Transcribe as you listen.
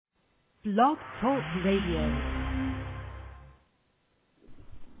Blog Talk Radio.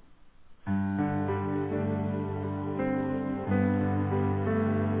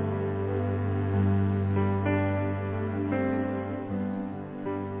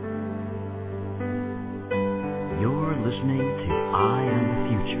 Listening to I Am the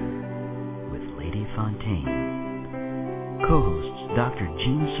Future with Lady Fontaine. Co-hosts Dr.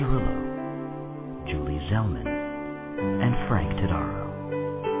 Jean Cirillo, Julie Zellman, and Frank Tadaro.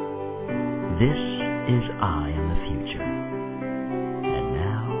 This is I Am the Future. And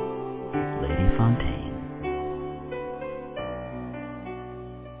now, Lady Fontaine.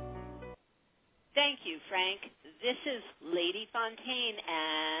 Thank you, Frank. This is Lady Fontaine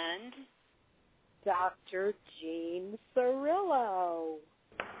and Dr. Jean Cirillo.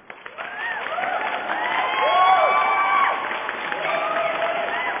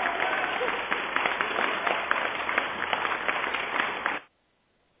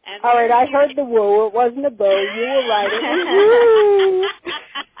 All right, I heard the woo. It wasn't a boo. You were right. It was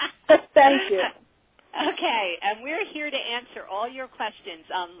woo. Thank you. Okay, and we're here to answer all your questions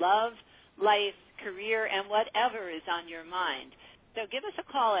on love, life, career, and whatever is on your mind. So give us a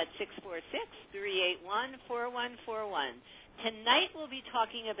call at 646-381-4141. Tonight we'll be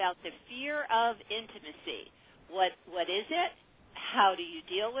talking about the fear of intimacy. What is it? How do you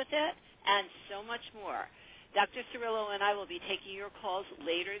deal with it? And so much more. Dr. Cirillo and I will be taking your calls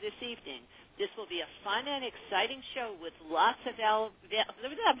later this evening. This will be a fun and exciting show with lots of valuable.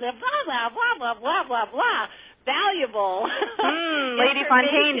 Lady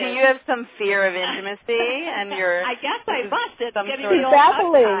Fontaine, do you have some fear of intimacy? And you're I guess I busted. She's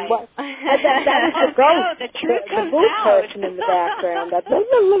babbling. That is the ghost. The truth comes ghost out. person in the background. The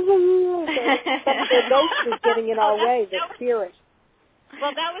ghost is getting in our way. The spirit.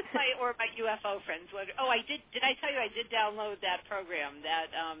 Well, that was my UFO friends. Oh, I did. Did I tell you I did download that program,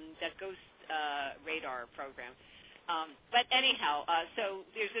 that ghost radar program? But anyhow, so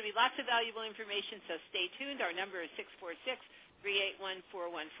there's going to be lots of valuable information, so stay tuned. Our number is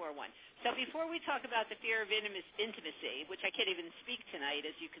 646-381-4141. So before we talk about the fear of intimacy, which I can't even speak tonight,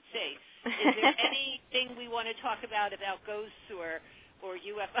 as you could see, is there anything we want to talk about ghosts or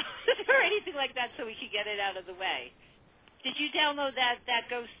UFOs or anything like that so we can get it out of the way? Did you download that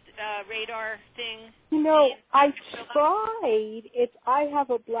ghost radar thing? You know, I tried. I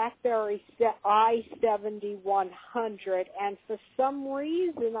have a BlackBerry i7100, and for some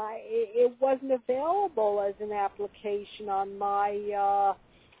reason, it wasn't available as an application on my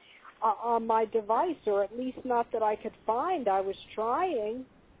device, or at least not that I could find. I was trying.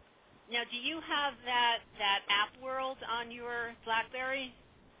 Now, do you have that App World on your BlackBerry?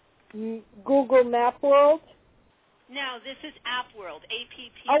 Google Map World? No, this is App World,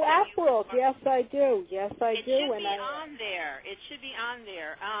 APP. Oh, App World. Yes, I do. Yes, I do. It should be on there. It should be on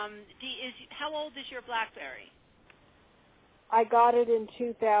there. How old is your BlackBerry? I got it in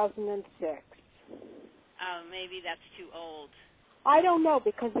 2006. Oh, maybe that's too old. I don't know,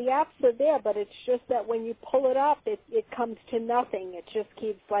 because the apps are there, but it's just that when you pull it up, it comes to nothing. It just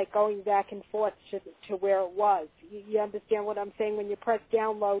keeps like going back and forth to where it was. You understand what I'm saying? When you press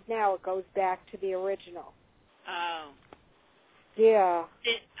download now, it goes back to the original. Oh. Yeah.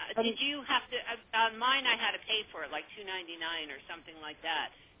 Did you have to? On mine, I had to pay for it, like $2.99 or something like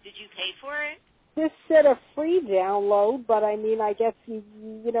that. Did you pay for it? This said a free download, but I mean, I guess you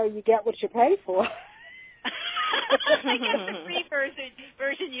get what you pay for. I guess the free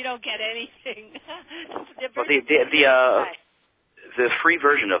version you don't get anything. The free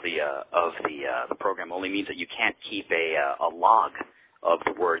version of the program only means that you can't keep a log of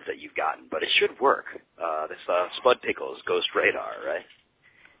the words that you've gotten, but it should work. This Spud Pickles Ghost Radar, right?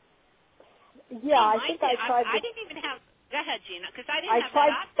 Yeah, I think I tried. I didn't even have. Go ahead, Gina, because I didn't have. I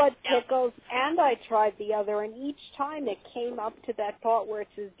tried Spud Pickles and I tried the other, and each time it came up to that part where it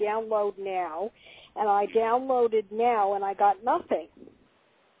says download now, and I downloaded now, and I got nothing.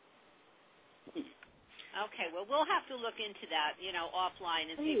 Okay, well, we'll have to look into that, offline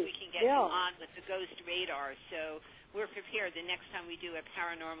and see if we can get you on with the Ghost Radar, so we're prepared the next time we do a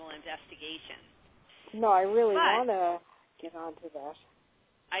paranormal investigation. No, I really want to get onto that.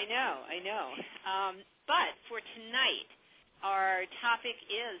 I know. But for tonight, our topic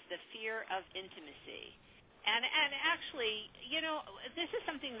is the fear of intimacy. And actually, this is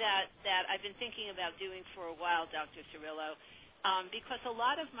something that I've been thinking about doing for a while, Dr. Cirillo, because a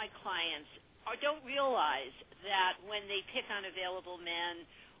lot of my clients don't realize that when they pick on available men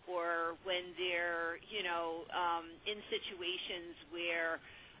or when they're, in situations where,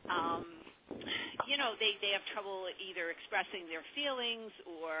 they have trouble either expressing their feelings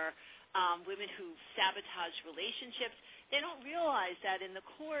or women who sabotage relationships, realize that in the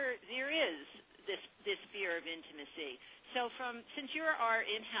core there is this fear of intimacy. So since you're our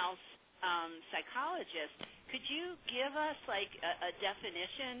in-house psychologist, could you give us like a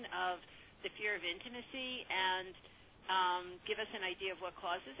definition of the fear of intimacy and give us an idea of what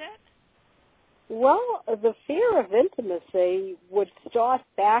causes it? Well, the fear of intimacy would start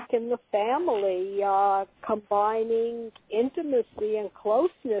back in the family, combining intimacy and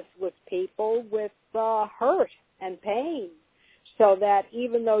closeness with people with hurt and pain, so that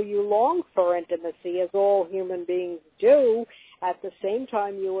even though you long for intimacy, as all human beings do, at the same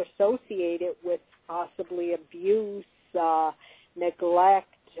time you associate it with possibly abuse,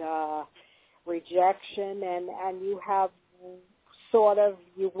 neglect, rejection, and you have sort of,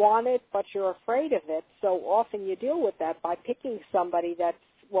 you want it, but you're afraid of it. So often you deal with that by picking somebody that's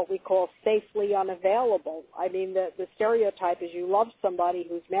what we call safely unavailable. I mean, the stereotype is you love somebody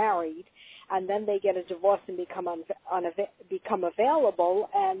who's married, and then they get a divorce and become available,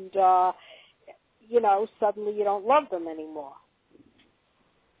 and, suddenly you don't love them anymore.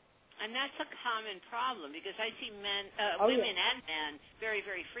 And that's a common problem, because I see women and men very,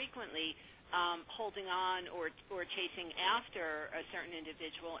 very frequently holding on or chasing after a certain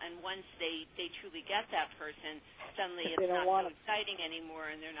individual, and once they truly get that person, suddenly it's not so exciting anymore,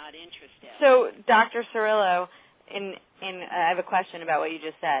 and they're not interested. So, Dr. Cirillo, I have a question about what you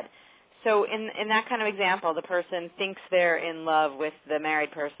just said. So in that kind of example, the person thinks they're in love with the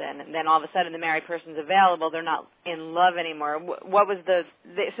married person, and then all of a sudden the married person's available. They're not in love anymore. What was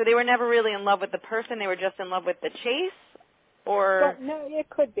so they were never really in love with the person. They were just in love with the chase? Or no, it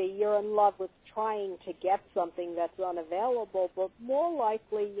could be you're in love with trying to get something that's unavailable, but more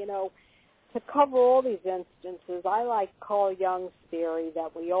likely, to cover all these instances, I like Carl Jung's theory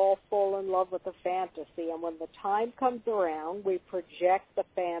that we all fall in love with a fantasy, and when the time comes around, we project the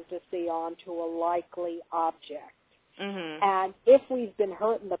fantasy onto a likely object. Mm-hmm. And if we've been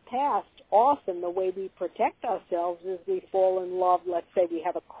hurt in the past, often the way we protect ourselves is we fall in love. Let's say we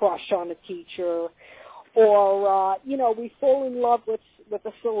have a crush on a teacher, or, we fall in love with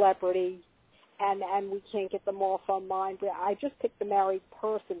a celebrity, and we can't get them off our mind. But I just picked the married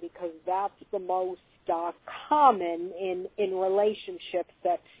person because that's the most common in relationships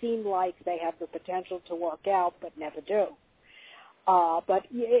that seem like they have the potential to work out but never do. But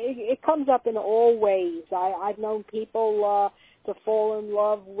it comes up in all ways. I've known people to fall in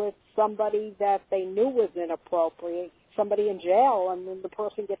love with somebody that they knew was inappropriate, somebody in jail, and then the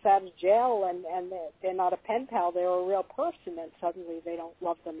person gets out of jail and they're not a pen pal, they're a real person, and suddenly they don't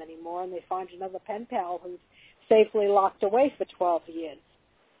love them anymore, and they find another pen pal who's safely locked away for 12 years.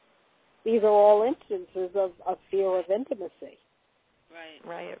 These are all instances of fear of intimacy.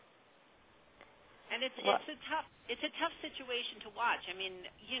 Right. And it's a tough situation to watch. I mean,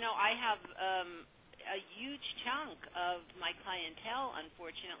 I have a huge chunk of my clientele,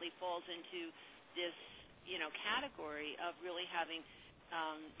 unfortunately, falls into this category of really having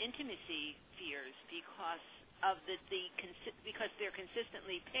intimacy fears because of because they're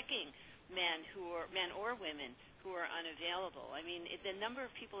consistently picking men or women who are unavailable. I mean, the number of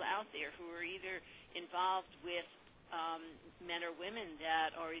people out there who are either involved with men or women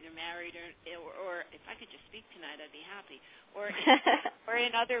that are either married or if I could just speak tonight, I'd be happy. Or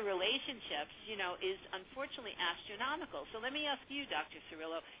in other relationships, is unfortunately astronomical. So let me ask you, Dr.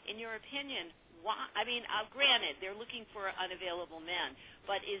 Cirillo, in your opinion, why? I mean, granted, they're looking for unavailable men,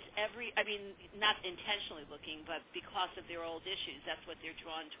 but not intentionally looking, but because of their old issues, that's what they're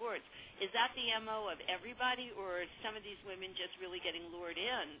drawn towards. Is that the MO of everybody, or are some of these women just really getting lured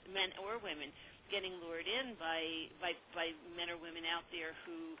in, men or women, getting lured in by men or women out there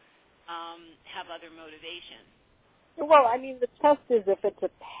who have other motivations? Well, I mean, the test is if it's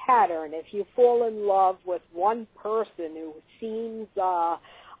a pattern. If you fall in love with one person who seems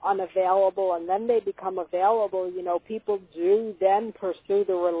unavailable and then they become available, people do then pursue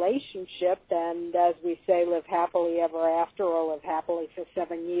the relationship and, as we say, live happily ever after, or live happily for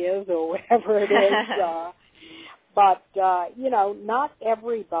 7 years or whatever it is. But, not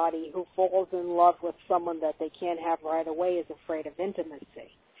everybody who falls in love with someone that they can't have right away is afraid of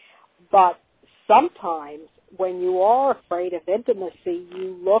intimacy. But sometimes when you are afraid of intimacy,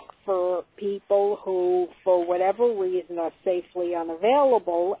 you look for people who, for whatever reason, are safely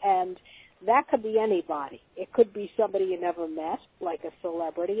unavailable, and that could be anybody. It could be somebody you never met, like a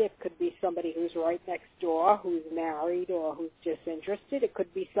celebrity. It could be somebody who's right next door, who's married or who's disinterested. It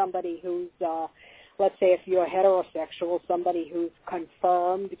could be somebody who's, let's say if you're heterosexual, somebody who's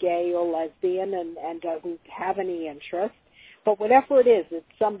confirmed gay or lesbian and doesn't have any interest. But whatever it is, it's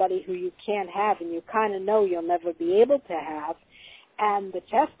somebody who you can't have and you kind of know you'll never be able to have. And the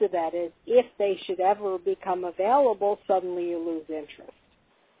test of that is if they should ever become available, suddenly you lose interest.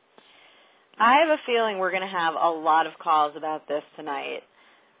 I have a feeling we're going to have a lot of calls about this tonight.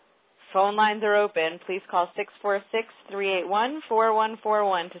 Phone lines are open. Please call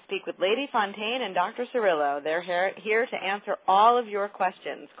 646-381-4141 to speak with Lady Fontaine and Dr. Cirillo. They're here to answer all of your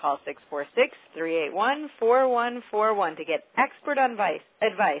questions. Call 646-381-4141 to get expert advice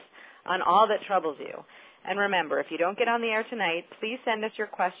on all that troubles you. And remember, if you don't get on the air tonight, please send us your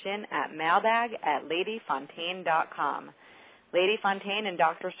question at mailbag@ladyfontaine.com. Lady Fontaine and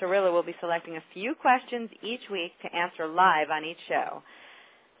Dr. Cirillo will be selecting a few questions each week to answer live on each show.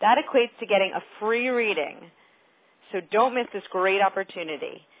 That equates to getting a free reading. So don't miss this great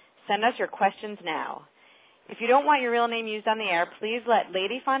opportunity. Send us your questions now. If you don't want your real name used on the air, please let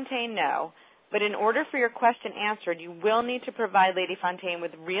Lady Fontaine know. But in order for your question answered, you will need to provide Lady Fontaine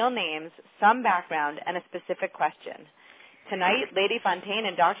with real names, some background, and a specific question. Tonight, Lady Fontaine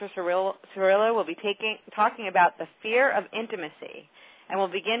and Dr. Cirillo will be talking about the fear of intimacy, and we'll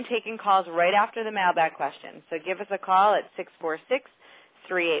begin taking calls right after the mailbag question. So give us a call at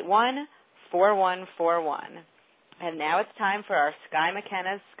 646-381-4141. And now it's time for our Sky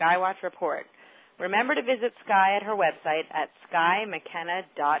McKenna's Skywatch Report. Remember to visit Sky at her website at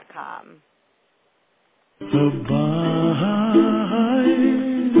skymckenna.com.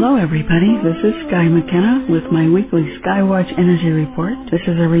 Hello everybody, this is Sky McKenna with my weekly Skywatch Energy Report. This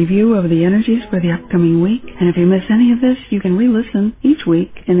is a review of the energies for the upcoming week, and if you miss any of this, you can re-listen each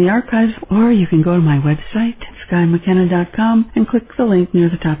week in the archives, or you can go to my website, skymckenna.com, and click the link near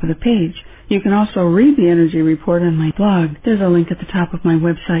the top of the page. You can also read the energy report on my blog. There's a link at the top of my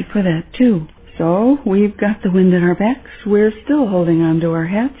website for that too. So, we've got the wind in our backs. We're still holding on to our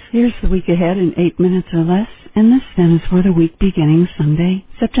hats. Here's the week ahead in 8 minutes or less. And this then is for the week beginning Sunday,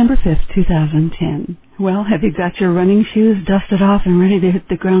 September 5th, 2010. Well, have you got your running shoes dusted off and ready to hit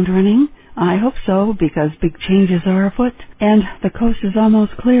the ground running? I hope so, because big changes are afoot, and the coast is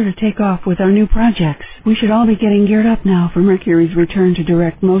almost clear to take off with our new projects. We should all be getting geared up now for Mercury's return to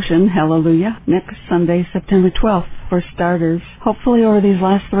direct motion, hallelujah, next Sunday, September 12th, for starters. Hopefully over these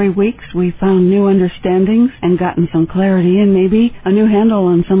last 3 weeks we've found new understandings and gotten some clarity and maybe a new handle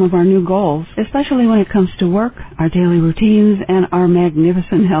on some of our new goals, especially when it comes to work, our daily routines, and our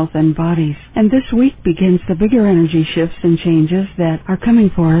magnificent health and bodies. And this week begins the bigger energy shifts and changes that are coming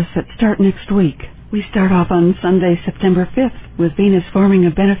for us that start next week. We start off on Sunday, September 5th, with Venus forming a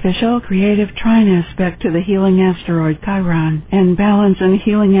beneficial, creative trine aspect to the healing asteroid Chiron, and balance and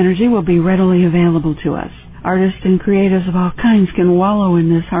healing energy will be readily available to us. Artists and creatives of all kinds can wallow in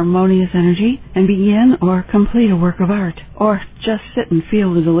this harmonious energy and begin or complete a work of art, or just sit and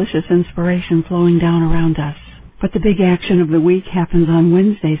feel the delicious inspiration flowing down around us. But the big action of the week happens on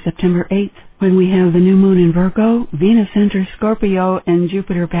Wednesday, September 8th, when we have the new moon in Virgo, Venus enters Scorpio, and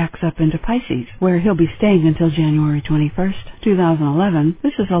Jupiter backs up into Pisces, where he'll be staying until January 21st, 2011.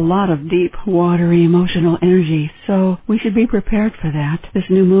 This is a lot of deep, watery, emotional energy, so we should be prepared for that. This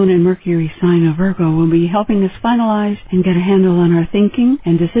new moon in Mercury's sign of Virgo will be helping us finalize and get a handle on our thinking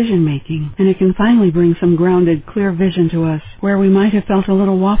and decision-making, and it can finally bring some grounded, clear vision to us, where we might have felt a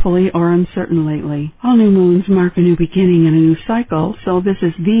little waffly or uncertain lately. All new moons mark a new beginning and a new cycle, so this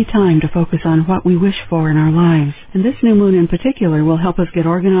is the time to focus on what we wish for in our lives. And this new moon in particular will help us get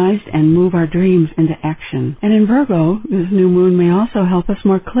organized and move our dreams into action. And in Virgo, this new moon may also help us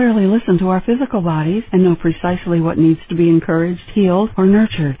more clearly listen to our physical bodies and know precisely what needs to be encouraged, healed, or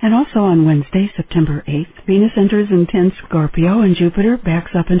nurtured. And also on Wednesday, September 8th, Venus enters intense Scorpio and Jupiter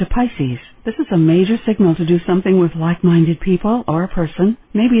backs up into Pisces. This is a major signal to do something with like-minded people or a person,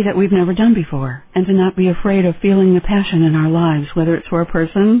 maybe that we've never done before, and to not be afraid of feeling the passion in our lives, whether it's for a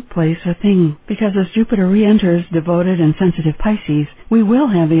person, place, or thing. Because as Jupiter re-enters devoted and sensitive Pisces, we will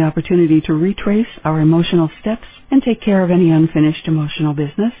have the opportunity to retrace our emotional steps and take care of any unfinished emotional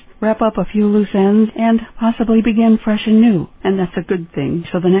business, wrap up a few loose ends, and possibly begin fresh and new. And that's a good thing.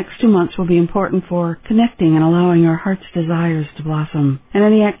 So the next 2 months will be important for connecting and allowing our heart's desires to blossom. And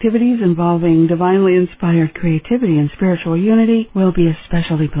any activities involving divinely inspired creativity and spiritual unity will be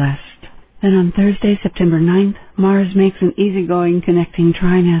especially blessed. Then on Thursday, September 9th, Mars makes an easygoing connecting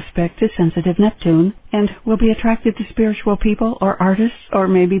trine aspect to sensitive Neptune, and will be attracted to spiritual people or artists, or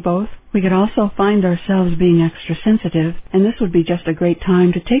maybe both. We could also find ourselves being extra sensitive, and this would be just a great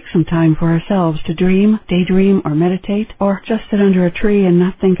time to take some time for ourselves to dream, daydream, or meditate, or just sit under a tree and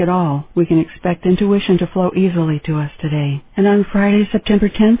not think at all. We can expect intuition to flow easily to us today. And on Friday, September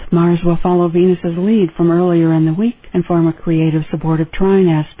 10th, Mars will follow Venus's lead from earlier in the week and form a creative supportive trine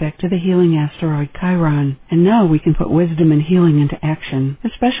aspect to the healing asteroid Chiron. And now now we can put wisdom and healing into action,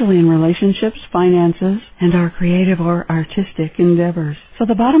 especially in relationships, finances, and our creative or artistic endeavors. So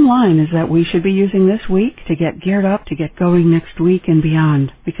the bottom line is that we should be using this week to get geared up to get going next week and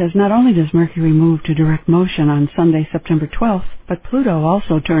beyond, because not only does Mercury move to direct motion on Sunday, September 12th, but Pluto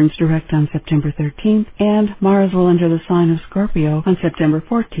also turns direct on September 13th, and Mars will enter the sign of Scorpio on September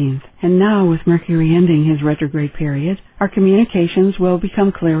 14th. And now, with Mercury ending his retrograde period, our communications will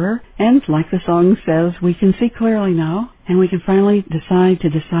become clearer, and like the song says, we can see clearly now, and we can finally decide to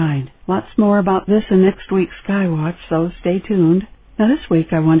decide. Lots more about this in next week's Skywatch, so stay tuned. Now this week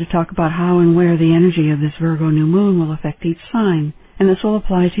I want to talk about how and where the energy of this Virgo new moon will affect each sign, and this will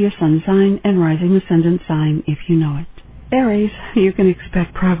apply to your sun sign and rising ascendant sign if you know it. Aries, you can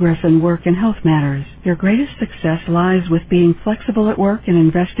expect progress in work and health matters. Your greatest success lies with being flexible at work and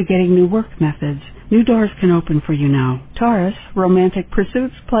investigating new work methods. New doors can open for you now. Taurus, romantic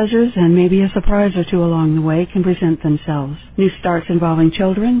pursuits, pleasures, and maybe a surprise or two along the way can present themselves. New starts involving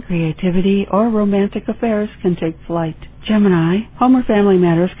children, creativity, or romantic affairs can take flight. Gemini, home or family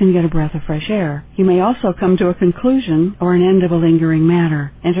matters can get a breath of fresh air. You may also come to a conclusion or an end of a lingering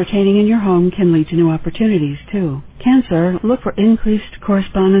matter. Entertaining in your home can lead to new opportunities, too. Cancer, look for increased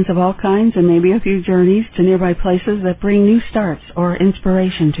correspondence of all kinds and maybe a few journeys to nearby places that bring new starts or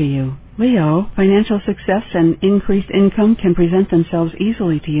inspiration to you. Leo, financial success and increased income can present themselves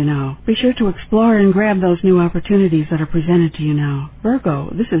easily to you now. Be sure to explore and grab those new opportunities that are presented to you now.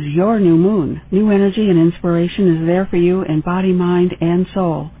 Virgo, this is your new moon. New energy and inspiration is there for you in body, mind, and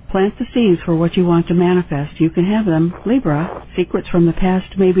soul. Plant the seeds for what you want to manifest. You can have them. Libra, secrets from the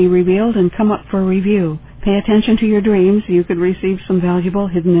past may be revealed and come up for review. Pay attention to your dreams. You could receive some valuable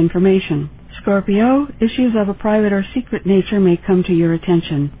hidden information. Scorpio, issues of a private or secret nature may come to your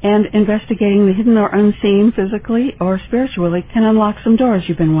attention, and investigating the hidden or unseen physically or spiritually can unlock some doors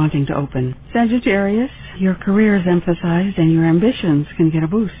you've been wanting to open. Sagittarius, your career is emphasized and your ambitions can get a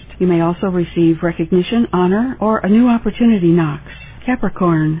boost. You may also receive recognition, honor, or a new opportunity knocks.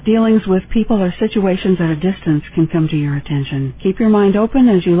 Capricorn, dealings with people or situations at a distance can come to your attention. Keep your mind open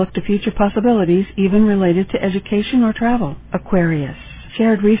as you look to future possibilities, even related to education or travel. Aquarius,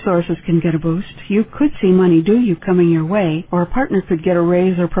 shared resources can get a boost. You could see money due coming your way, or a partner could get a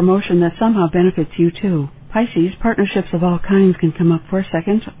raise or promotion that somehow benefits you too. Pisces, partnerships of all kinds can come up for a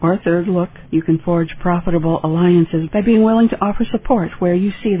second or third look. You can forge profitable alliances by being willing to offer support where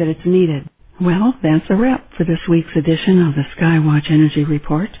you see that it's needed. Well, that's a wrap for this week's edition of the Skywatch Energy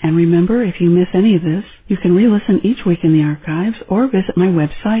Report. And remember, if you miss any of this, you can re-listen each week in the archives or visit my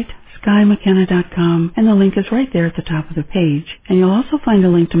website, skymckenna.com, and the link is right there at the top of the page. And you'll also find a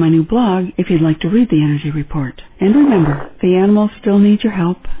link to my new blog if you'd like to read the Energy Report. And remember, the animals still need your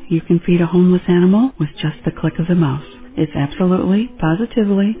help. You can feed a homeless animal with just the click of the mouse. It's absolutely,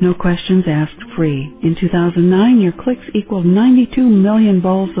 positively, no questions asked, free. In 2009, your clicks equaled 92 million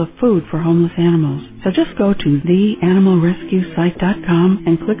bowls of food for homeless animals. So just go to theanimalrescuesite.com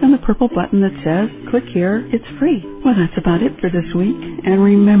and click on the purple button that says, click here, it's free. Well, that's about it for this week. And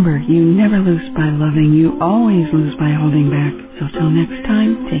remember, you never lose by loving, you always lose by holding back. So till next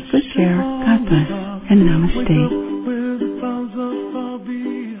time, take good care, God bless, and namaste.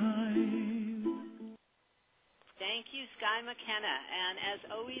 McKenna, and as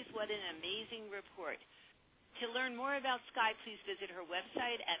always, what an amazing report. To learn more about Sky, please visit her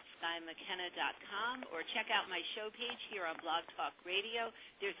website at skymckenna.com or check out my show page here on Blog Talk Radio.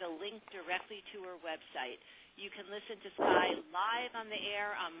 There's a link directly to her website. You can listen to Sky live on the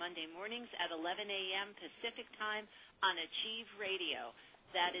air on Monday mornings at 11 a.m. Pacific Time on Achieve Radio.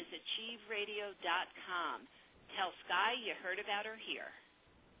 That is achieveradio.com. Tell Sky you heard about her here.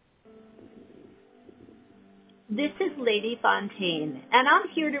 This is Lady Fontaine, and I'm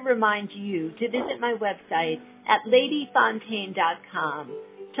here to remind you to visit my website at ladyfontaine.com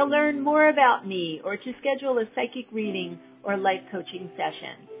to learn more about me or to schedule a psychic reading or life coaching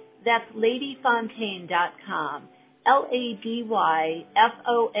session. That's ladyfontaine.com,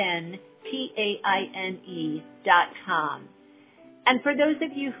 ladyfontaine.com. And for those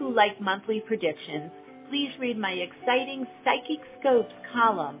of you who like monthly predictions, please read my exciting Psychic Scopes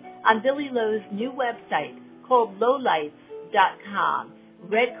column on Billy Lowe's new website, called lowlights.com.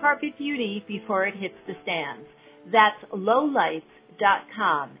 Red carpet beauty before it hits the stands. That's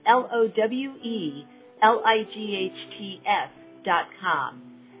lowlights.com. LOWELIGHTS.com.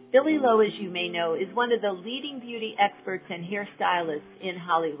 Billy Lowe, as you may know, is one of the leading beauty experts and hairstylists in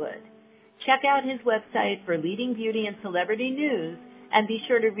Hollywood. Check out his website for leading beauty and celebrity news, and be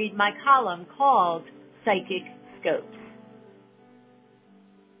sure to read my column called Psychic Scopes.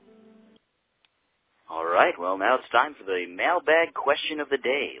 All right, well, now it's time for the mailbag question of the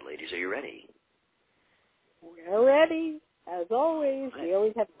day. Ladies, are you ready? We're ready. As always, we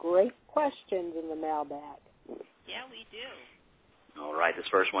always have great questions in the mailbag. Yeah, we do. All right, this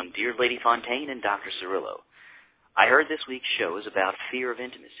first one. Dear Lady Fontaine and Dr. Cirillo, I heard this week's show is about fear of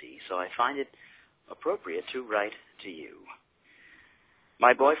intimacy, so I find it appropriate to write to you.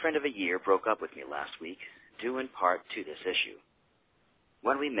 My boyfriend of a year broke up with me last week, due in part to this issue.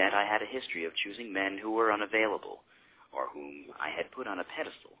 When we met, I had a history of choosing men who were unavailable, or whom I had put on a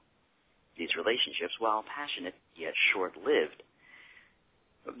pedestal. These relationships, while passionate yet short-lived,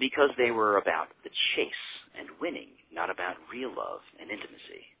 because they were about the chase and winning, not about real love and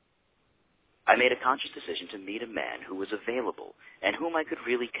intimacy. I made a conscious decision to meet a man who was available and whom I could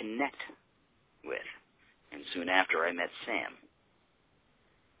really connect with, and soon after I met Sam.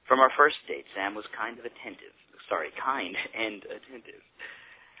 From our first date, Sam was kind and attentive,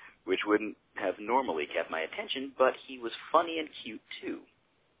 which wouldn't have normally kept my attention, but he was funny and cute too.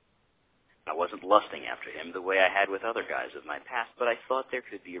 I wasn't lusting after him the way I had with other guys of my past, but I thought there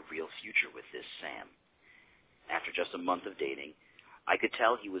could be a real future with this Sam. After just a month of dating, I could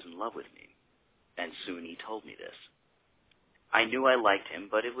tell he was in love with me, and soon he told me this. I knew I liked him,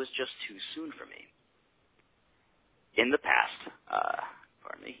 but it was just too soon for me. In the past,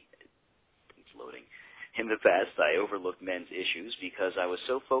 In the past, I overlooked men's issues because I was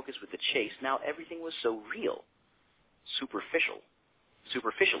so focused with the chase. Now everything was so real.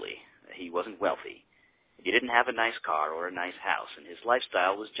 Superficially, he wasn't wealthy. He didn't have a nice car or a nice house, and his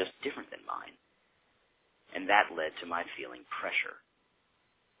lifestyle was just different than mine. And that led to my feeling pressure.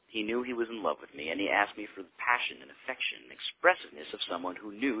 He knew he was in love with me, and he asked me for the passion and affection and expressiveness of someone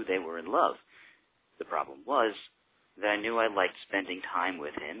who knew they were in love. The problem was that I knew I liked spending time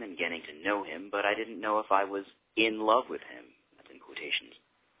with him and getting to know him, but I didn't know if I was in love with him. That's in quotations.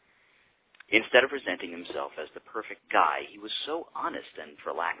 Instead of presenting himself as the perfect guy, he was so honest and,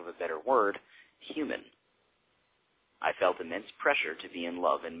 for lack of a better word, human. I felt immense pressure to be in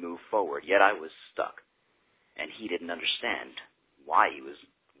love and move forward, yet I was stuck. And he didn't understand why he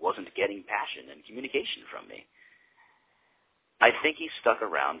wasn't getting passion and communication from me. I think he stuck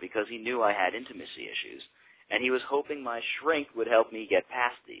around because he knew I had intimacy issues, and he was hoping my shrink would help me get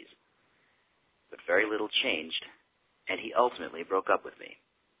past these. But very little changed, and he ultimately broke up with me.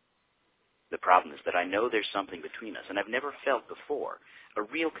 The problem is that I know there's something between us, and I've never felt before, a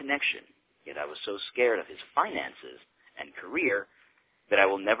real connection, yet I was so scared of his finances and career that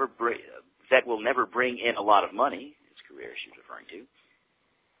will never bring in a lot of money, his career she's referring to.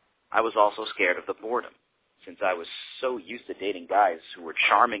 I was also scared of the boredom. Since I was so used to dating guys who were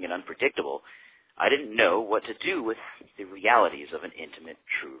charming and unpredictable, I didn't know what to do with the realities of an intimate,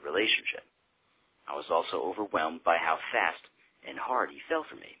 true relationship. I was also overwhelmed by how fast and hard he fell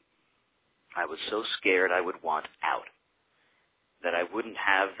for me. I was so scared I would want out, that I wouldn't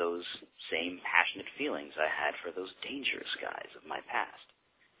have those same passionate feelings I had for those dangerous guys of my past,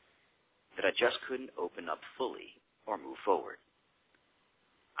 that I just couldn't open up fully or move forward.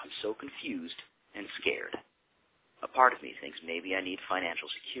 I'm so confused and scared. A part of me thinks maybe I need financial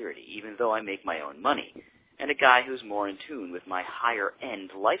security, even though I make my own money, and a guy who's more in tune with my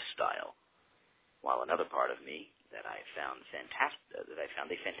higher-end lifestyle, while another part of me that I found a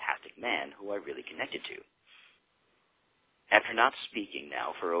fantastic man who I really connected to. After not speaking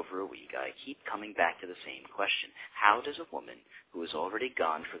now for over a week, I keep coming back to the same question. How does a woman who has already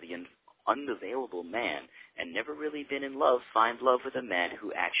gone for the unavailable man and never really been in love find love with a man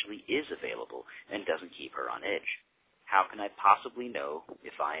who actually is available and doesn't keep her on edge? How can I possibly know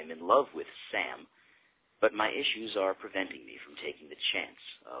if I am in love with Sam, but my issues are preventing me from taking the chance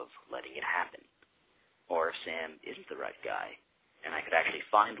of letting it happen? Or if Sam isn't the right guy, and I could actually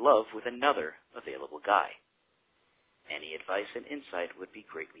find love with another available guy. Any advice and insight would be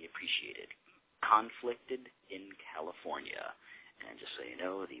greatly appreciated. Conflicted in California. And just so you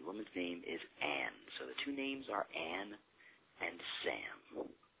know, the woman's name is Anne. So the two names are Anne and Sam.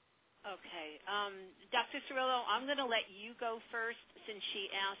 Okay. Dr. Cirillo, I'm going to let you go first since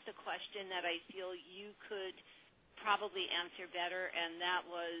she asked a question that I feel you could probably answer better, and that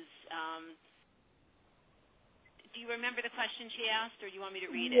was, do you remember the question she asked, or do you want me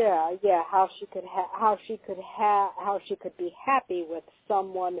to read it? Yeah. How she could be happy with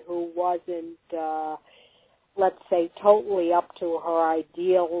someone who wasn't, let's say, totally up to her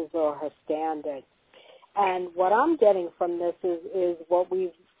ideals or her standards. And what I'm getting from this is what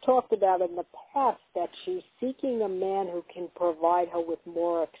we've talked about in the past, that she's seeking a man who can provide her with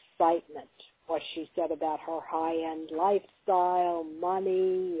more excitement. What she said about her high-end lifestyle,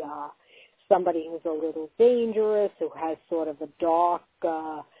 money, somebody who's a little dangerous, who has sort of a dark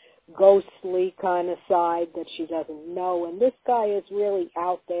ghostly kind of side that she doesn't know. And this guy is really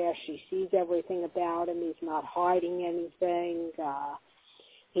out there. She sees everything about him. He's not hiding anything.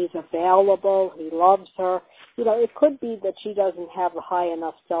 He's available. He loves her. You know, it could be that she doesn't have a high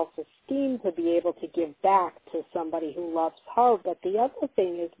enough self-esteem to be able to give back to somebody who loves her. But the other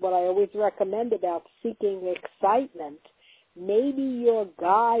thing is what I always recommend about seeking excitement. Maybe your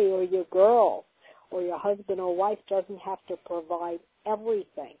guy or your girl or your husband or wife doesn't have to provide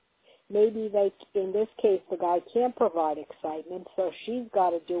everything. Maybe in this case, the guy can't provide excitement, so she's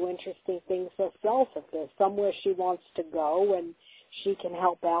got to do interesting things herself. If there's somewhere she wants to go and she can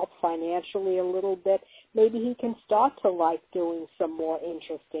help out financially a little bit, maybe he can start to like doing some more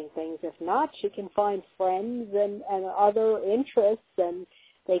interesting things. If not, she can find friends and other interests, and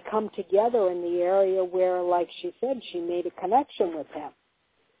they come together in the area where, like she said, she made a connection with him.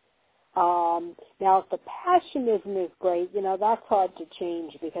 Now, if the passion isn't as great, you know, that's hard to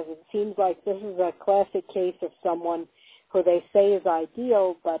change, because it seems like this is a classic case of someone who they say is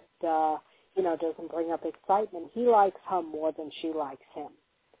ideal, but, you know, doesn't bring up excitement. He likes her more than she likes him.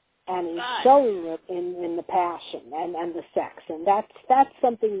 And he's showing it in the passion and the sex. And that's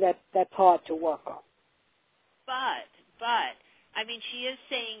something that's hard to work on. But, I mean, she is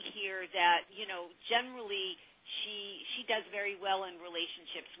saying here that, you know, generally she does very well in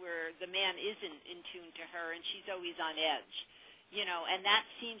relationships where the man isn't in tune to her and she's always on edge, you know, and that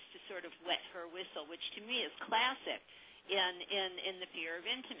seems to sort of wet her whistle, which to me is classic in the fear of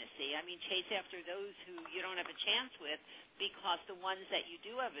intimacy. I mean, chase after those who you don't have a chance with, because the ones that you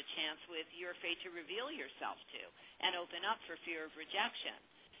do have a chance with, you're afraid to reveal yourself to and open up for fear of rejection.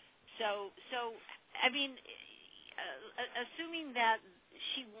 So I mean, assuming that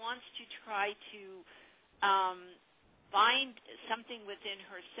she wants to try to find something within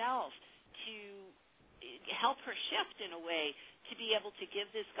herself to help her shift in a way to be able to give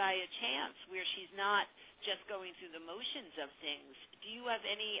this guy a chance where she's not just going through the motions of things. Do you have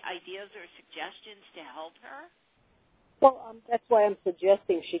any ideas or suggestions to help her? Well, that's why I'm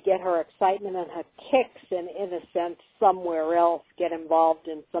suggesting she get her excitement and her kicks, and in a sense, somewhere else, get involved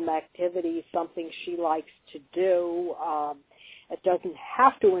in some activity, something she likes to do. It doesn't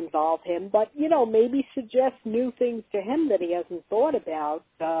have to involve him, but, you know, maybe suggest new things to him that he hasn't thought about.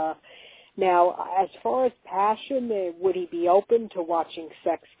 Now, as far as passion, would he be open to watching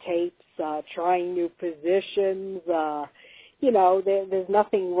sex tapes, trying new positions? You know, there's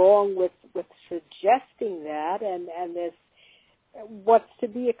nothing wrong with suggesting that, and there's, what's to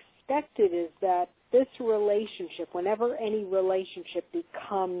be expected is that this relationship, whenever any relationship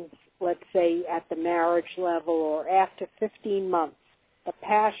becomes, let's say, at the marriage level or after 15 months, the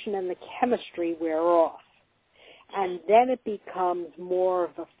passion and the chemistry wear off, and then it becomes more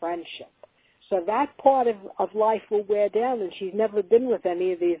of a friendship. So that part of life will wear down, and she's never been with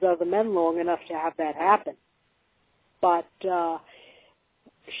any of these other men long enough to have that happen. But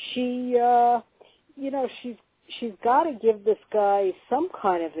she, you know, she's got to give this guy some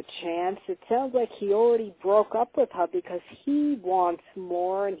kind of a chance. It sounds like he already broke up with her because he wants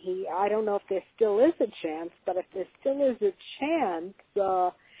more, and I don't know if there still is a chance, but if there still is a chance,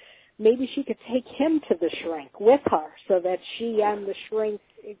 maybe she could take him to the shrink with her so that she and the shrink,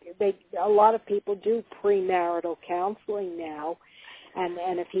 a lot of people do premarital counseling now,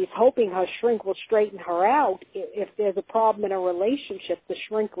 and if he's hoping her shrink will straighten her out, if there's a problem in a relationship, the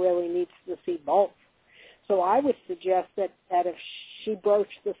shrink really needs to see both. So I would suggest that if she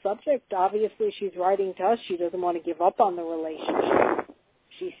broached the subject, obviously she's writing to us, she doesn't want to give up on the relationship.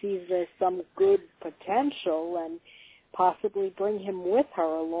 She sees there's some good potential and possibly bring him with her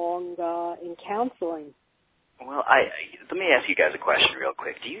along in counseling. Well, let me ask you guys a question real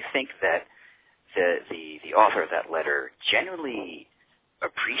quick. Do you think that the author of that letter genuinely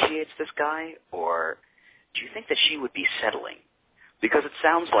appreciates this guy, or do you think that she would be settling? Because it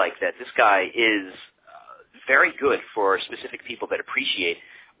sounds like that this guy is very good for specific people that appreciate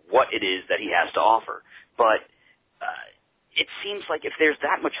what it is that he has to offer. But it seems like if there's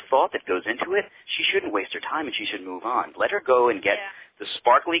that much thought that goes into it, she shouldn't waste her time and she should move on. Let her go and get the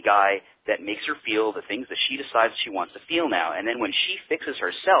sparkly guy that makes her feel the things that she decides she wants to feel now. And then when she fixes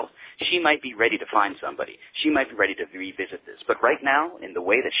herself, she might be ready to find somebody. She might be ready to revisit this. But right now, in the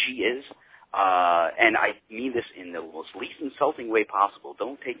way that she is, and I mean this in the most least insulting way possible,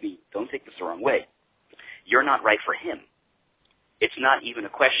 don't take this the wrong way. You're not right for him. It's not even a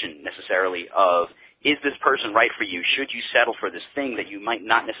question necessarily of, is this person right for you? Should you settle for this thing that you might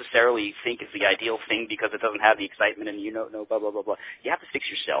not necessarily think is the ideal thing because it doesn't have the excitement and blah, blah, blah, blah. You have to fix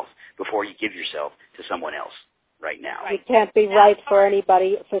yourself before you give yourself to someone else. right now. You can't be right for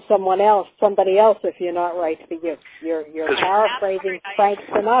somebody else if you're not right for you. You're paraphrasing Frank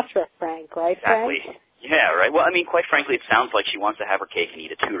Sinatra, Frank, right, exactly. Frank? Yeah, right. Well, I mean, quite frankly, it sounds like she wants to have her cake and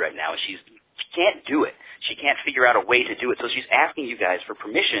eat it too right now. She can't do it. She can't figure out a way to do it. So she's asking you guys for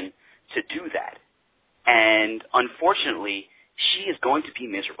permission to do that. And unfortunately, she is going to be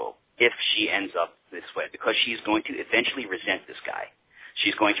miserable if she ends up this way, because she's going to eventually resent this guy.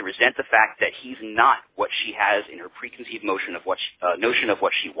 She's going to resent the fact that he's not what she has in her preconceived notion of what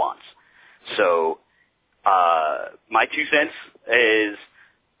she wants. So my 2 cents is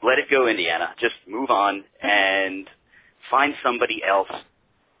let it go, Indiana. Just move on and find somebody else.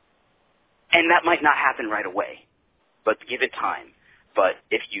 And that might not happen right away, but give it time. But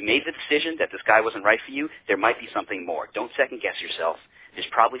if you made the decision that this guy wasn't right for you, there might be something more. Don't second-guess yourself. There's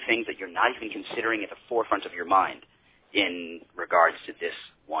probably things that you're not even considering at the forefront of your mind in regards to this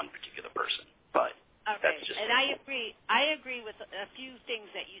one particular person. But that's just... And I agree with a few things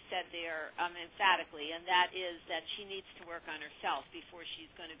that you said there emphatically, and that is that she needs to work on herself before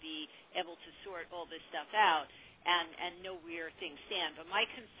she's going to be able to sort all this stuff out and know where things stand. But my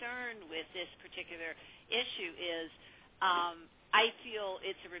concern with this particular issue is I feel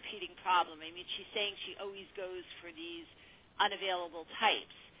it's a repeating problem. I mean, she's saying she always goes for these unavailable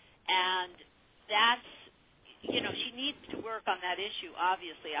types, and that's, she needs to work on that issue,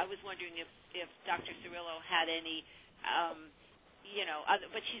 obviously. I was wondering if Dr. Cirillo had any,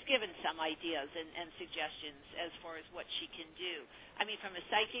 but she's given some ideas and suggestions as far as what she can do. I mean, from a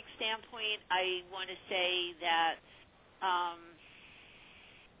psychic standpoint, I want to say that,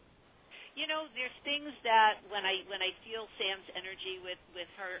 there's things that when I feel Sam's energy with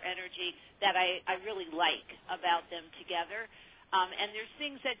her energy that I really like about them together. And there's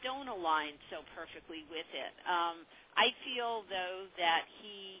things that don't align so perfectly with it. I feel, though, that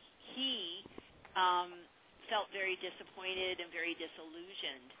he felt very disappointed and very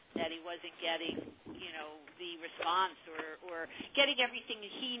disillusioned that he wasn't getting, the response or getting everything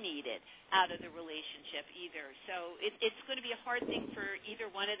he needed out of the relationship either. So it's going to be a hard thing for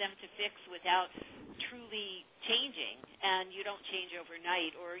either one of them to fix without truly changing. And you don't change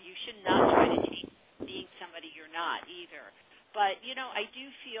overnight, or you should not try to change being somebody you're not either. But, I do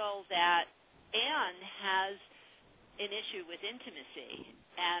feel that Anne has an issue with intimacy,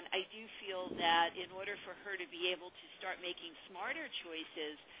 and I do feel that in order for her to be able to start making smarter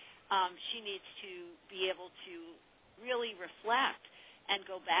choices, she needs to be able to really reflect and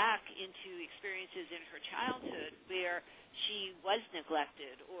go back into experiences in her childhood where she was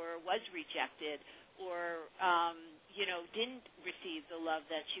neglected or was rejected or, didn't receive the love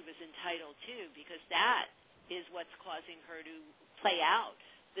that she was entitled to, because that is what's causing her to play out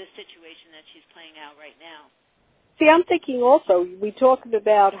the situation that she's playing out right now. See, I'm thinking also, we talked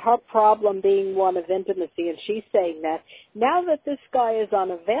about her problem being one of intimacy, and she's saying that now that this guy is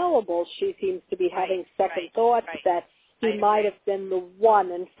unavailable, she seems to be having second thoughts that he might have been the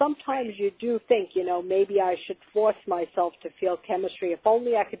one. And sometimes you do think, maybe I should force myself to feel chemistry. If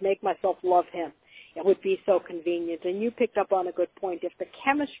only I could make myself love him, it would be so convenient. And you picked up on a good point. If the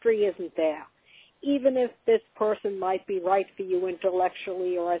chemistry isn't there, even if this person might be right for you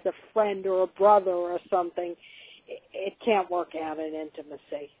intellectually or as a friend or a brother or something, it can't work out in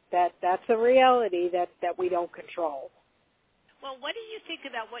intimacy. That's a reality that we don't control. Well, what do you think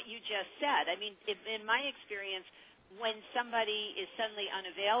about what you just said? I mean, in my experience, when somebody is suddenly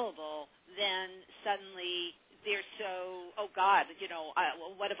unavailable, then suddenly they're so, oh, God,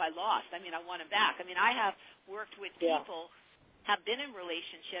 what have I lost? I mean, I want him back. I mean, I have worked with people have been in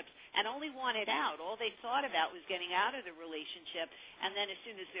relationships and only wanted out. All they thought about was getting out of the relationship, and then as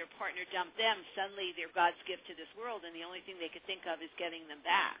soon as their partner dumped them, suddenly they're God's gift to this world, and the only thing they could think of is getting them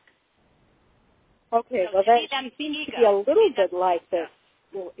back. Okay, so well, she seems to be a little bit like this.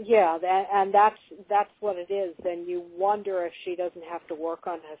 Well, yeah, and that's what it is. Then you wonder if she doesn't have to work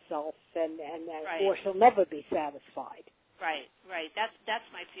on herself, or she'll never be satisfied. Right. That's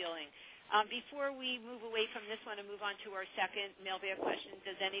my feeling. Before we move away from this one and move on to our second mailbag question,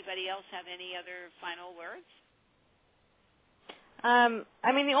 does anybody else have any other final words?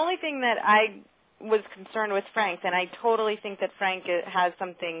 I mean, the only thing that I was concerned with Frank, and I totally think that Frank has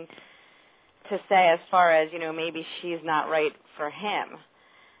something to say as far as, maybe she's not right for him.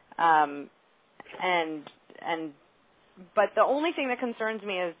 But the only thing that concerns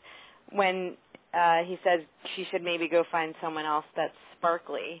me is when he says she should maybe go find someone else that's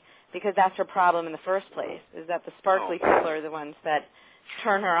sparkly, because that's her problem in the first place, is that the sparkly people are the ones that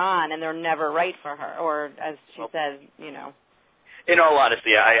turn her on and they're never right for her, or as she says, In all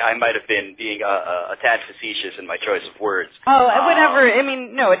honesty, I might have been being a tad facetious in my choice of words. Oh, whatever. I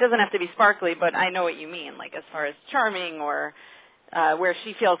mean, no, it doesn't have to be sparkly, but I know what you mean, like as far as charming or where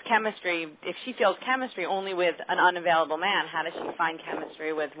she feels chemistry. If she feels chemistry only with an unavailable man, how does she find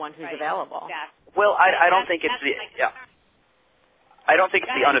chemistry with one who's available? Exactly. Well, I don't think it's the I don't think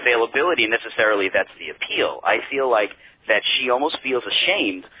it's the unavailability necessarily that's the appeal. I feel like that she almost feels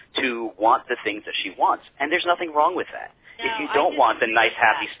ashamed to want the things that she wants, and there's nothing wrong with that. No, if you don't want the nice,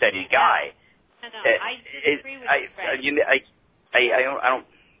 happy, steady guy, I disagree with you, Frank.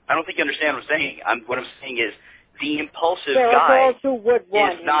 I don't think you understand what I'm saying. What I'm saying is the impulsive there guy are girls who would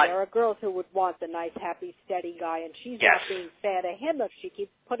want him. not. There are girls who would want the nice, happy, steady guy, and she's Yes. not being fair to him if she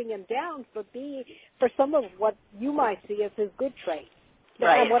keeps putting him down for some of what you might see as his good traits.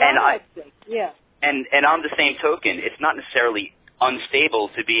 Right. And what And I might see. Yeah. And on the same token, it's not necessarily unstable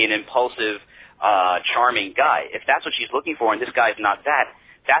to be an impulsive, charming guy. If that's what she's looking for, and this guy's not that,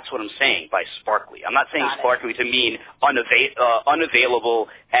 that's what I'm saying by sparkly. I'm not saying sparkly to mean unavailable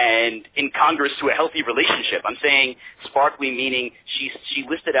and incongruous to a healthy relationship. I'm saying sparkly meaning she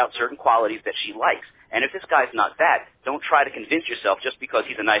listed out certain qualities that she likes. And if this guy's not that, don't try to convince yourself just because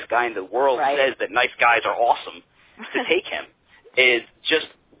he's a nice guy and the world says that nice guys are awesome to take him. Is just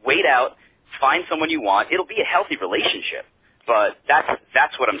wait out, find someone you want. It'll be a healthy relationship. But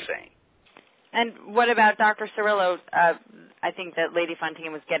that's what I'm saying. And what about Dr. Cirillo? I think that Lady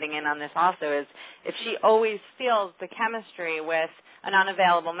Fontaine was getting in on this also, is if she always feels the chemistry with an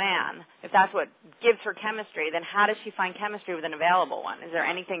unavailable man, if that's what gives her chemistry, then how does she find chemistry with an available one? Is there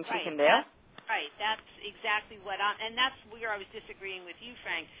anything she can do? Right. That's exactly and that's where I was disagreeing with you,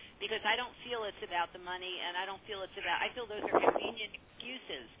 Frank, because I don't feel it's about the money, and I feel those are convenient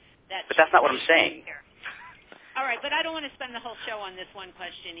excuses. But that's not what I'm saying. All right, but I don't want to spend the whole show on this one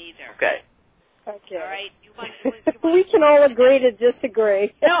question either. Okay. All right. We can all agree to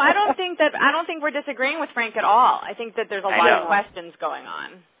disagree. No, I don't think we're disagreeing with Frank at all. I think that there's a lot of questions going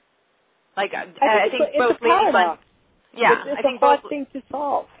on. Like I think both ladies. It's a hard thing to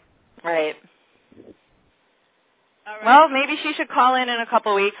solve. Right. All right. Well, maybe she should call in a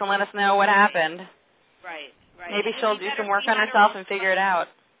couple weeks and let us know what happened. Right. Maybe she'll do some work on herself and figure it out.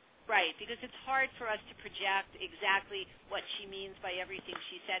 Right, because it's hard for us to project exactly what she means by everything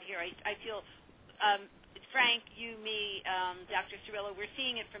she said here. I feel, Frank, you, me, Dr. Cirillo, we're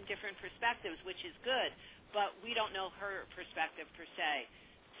seeing it from different perspectives, which is good, but we don't know her perspective per se.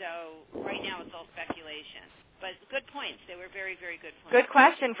 So right now it's all speculation. But good points. They were very, very good points. Good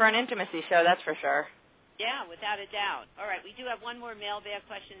question for an intimacy show, that's for sure. Yeah, without a doubt. All right, we do have one more mailbag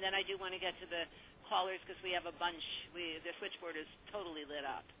question, then I do want to get to the callers because we have a bunch. The switchboard is totally lit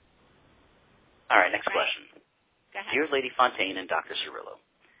up. All right, next question. Go ahead. Dear Lady Fontaine and Dr. Cirillo,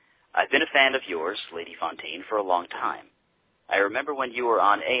 I've been a fan of yours, Lady Fontaine, for a long time. I remember when you were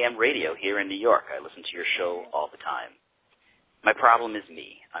on AM radio here in New York. I listened to your show all the time. My problem is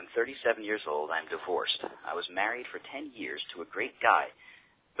me. I'm 37 years old. I'm divorced. I was married for 10 years to a great guy,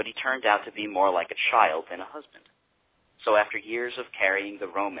 but he turned out to be more like a child than a husband. So after years of carrying the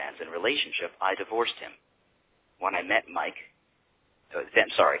romance and relationship, I divorced him. When I met Mike,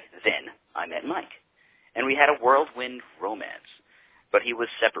 then I met Mike, and we had a whirlwind romance, but he was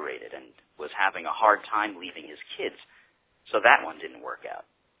separated and was having a hard time leaving his kids, so that one didn't work out.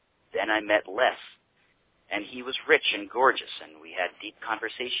 Then I met Les, and he was rich and gorgeous, and we had deep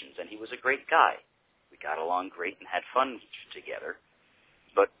conversations, and he was a great guy. We got along great and had fun together,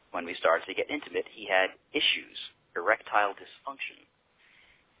 but when we started to get intimate, he had issues, erectile dysfunction,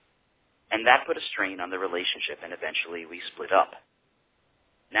 and that put a strain on the relationship, and eventually we split up.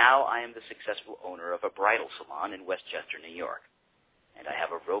 Now I am the successful owner of a bridal salon in Westchester, New York, and I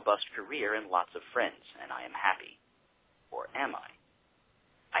have a robust career and lots of friends, and I am happy. Or am I?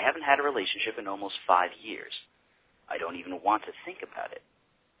 I haven't had a relationship in almost 5 years. I don't even want to think about it.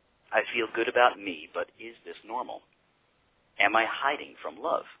 I feel good about me, but is this normal? Am I hiding from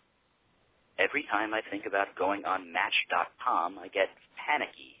love? Every time I think about going on Match.com, I get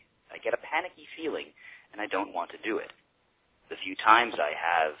panicky. I get a panicky feeling, and I don't want to do it. The few times I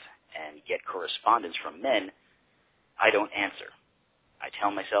have and get correspondence from men, I don't answer. I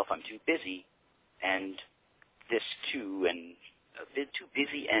tell myself I'm too busy, and this too, and a bit too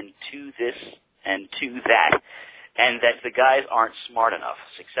busy, and to this, and to that, and that the guys aren't smart enough,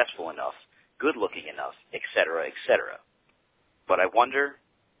 successful enough, good-looking enough, etc., etc. But I wonder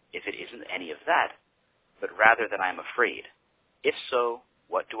if it isn't any of that, but rather that I'm afraid. If so,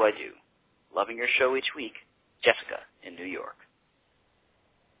 what do I do? Loving your show each week, Jessica in New York.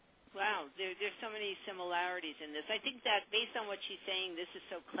 Wow, there's so many similarities in this. I think that based on what she's saying, this is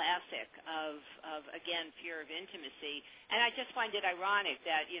so classic of again, fear of intimacy. And I just find it ironic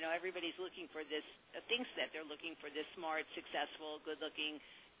that, everybody's looking for this, thinks that they're looking for this smart, successful, good-looking,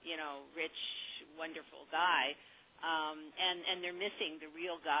 rich, wonderful guy, and they're missing the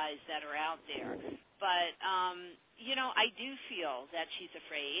real guys that are out there. But, I do feel that she's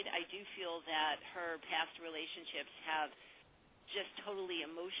afraid. I do feel that her past relationships have just totally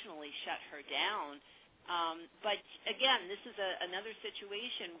emotionally shut her down. But again, this is another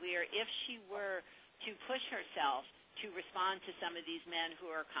situation where if she were to push herself to respond to some of these men who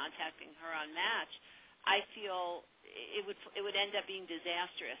are contacting her on Match, I feel it would end up being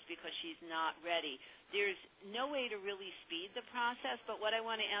disastrous because she's not ready. There's no way to really speed the process, but what I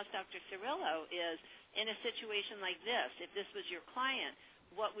want to ask Dr. Cirillo is, in a situation like this, if this was your client,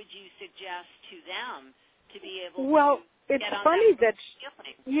 what would you suggest to them to be able to it's funny that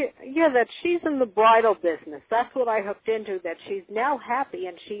that she's in the bridal business. That's what I hooked into, that she's now happy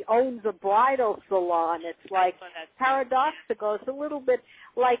and she owns a bridal salon. It's like paradoxical. It's a little bit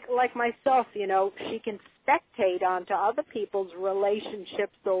like myself, she can spectate onto other people's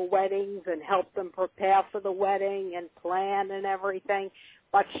relationships or weddings and help them prepare for the wedding and plan and everything.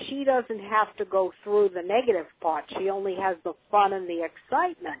 But she doesn't have to go through the negative part. She only has the fun and the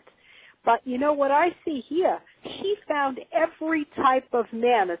excitement. But what I see here, she found every type of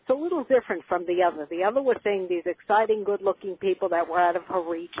man. It's a little different from the other. The other was saying these exciting, good-looking people that were out of her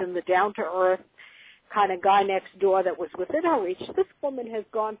reach, and the down-to-earth kind of guy next door that was within her reach. This woman has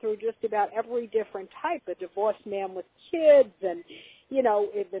gone through just about every different type, a divorced man with kids and,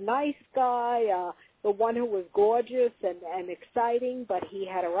 the nice guy, the one who was gorgeous and exciting, but he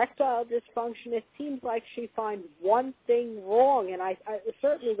had erectile dysfunction. It seems like she finds one thing wrong, and I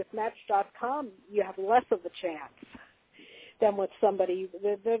certainly with Match.com, you have less of a chance than with somebody.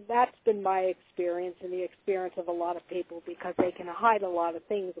 That's been my experience and the experience of a lot of people, because they can hide a lot of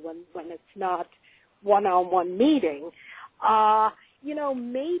things when it's not one-on-one meeting.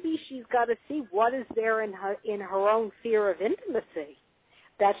 Maybe she's got to see what is there in her own fear of intimacy,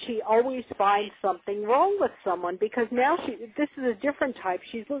 that she always finds something wrong with someone, because now this is a different type.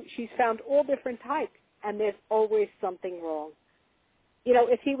 She's found all different types, and there's always something wrong.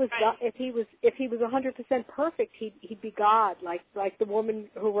 If he was 100% perfect, he'd be God, like the woman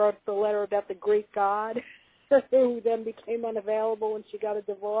who wrote the letter about the Greek god, who then became unavailable when she got a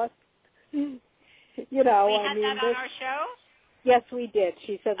divorce. We had that on our show? Yes, we did.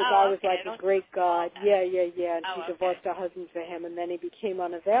 She said the guy was like a Greek god. Yeah. And she divorced her husband for him, and then he became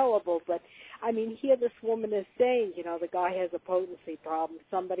unavailable. But, here this woman is saying, the guy has a potency problem.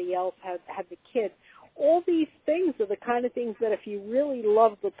 Somebody else had the kid. All these things are the kind of things that if you really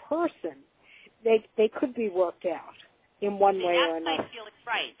love the person, they could be worked out in one way or another. That's my feeling,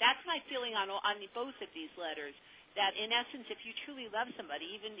 right. That's my feeling on both of these letters, that in essence, if you truly love somebody,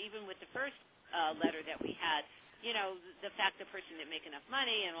 even with the first letter that we had, the fact the person didn't make enough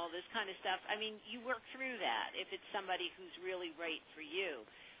money and all this kind of stuff, you work through that if it's somebody who's really right for you.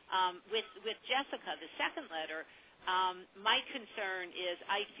 With Jessica, the second letter, my concern is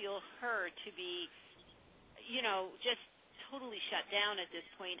I feel her to be, just totally shut down at this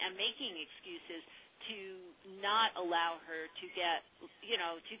point and making excuses to not allow her to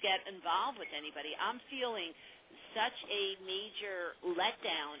get involved with anybody. I'm feeling such a major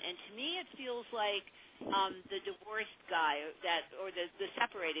letdown, and to me it feels like the divorced guy or the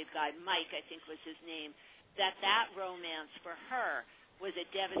separated guy, Mike, I think was his name, that romance for her was a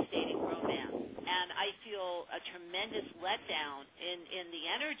devastating romance. And I feel a tremendous letdown in the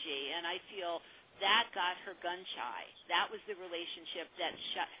energy, and I feel that got her gun shy. That was the relationship that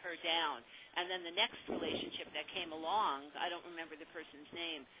shut her down. And then the next relationship that came along, I don't remember the person's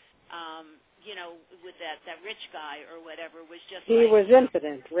name, with that rich guy or whatever, was just he was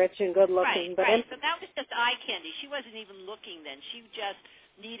impotent, rich and good looking, but right. So that was just eye candy. She wasn't even looking then. She just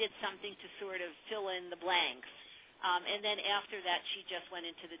needed something to sort of fill in the blanks. And then after that, she just went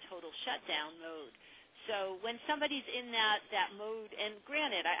into the total shutdown mode. So when somebody's in that mode, and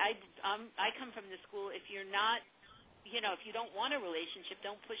granted, I come from the school, if you're not, if you don't want a relationship,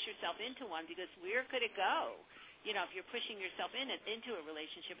 don't push yourself into one, because where could it go? If you're pushing yourself into a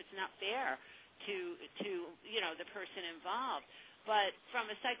relationship, it's not fair to the person involved. But from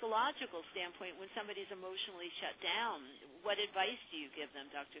a psychological standpoint, when somebody's emotionally shut down, what advice do you give them,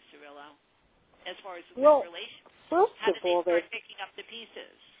 Dr. Cirillo, as far as relationships? First How of do they all, start picking up the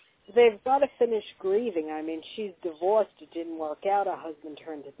pieces? They've got to finish grieving. She's divorced. It didn't work out. Her husband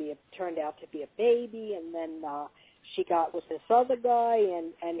turned out to be a baby, and then she got with this other guy,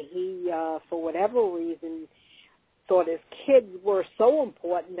 and he, for whatever reason, thought his kids were so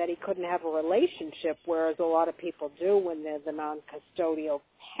important that he couldn't have a relationship, whereas a lot of people do when they're the non-custodial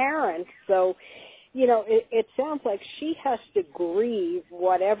parents. So, it sounds like she has to grieve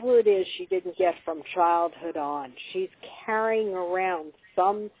whatever it is she didn't get from childhood on. She's carrying around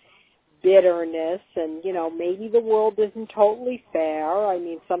some bitterness, and, maybe the world isn't totally fair. I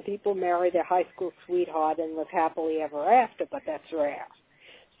mean, some people marry their high school sweetheart and live happily ever after, but that's rare.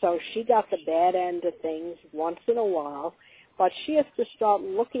 So she got the bad end of things once in a while, but she has to start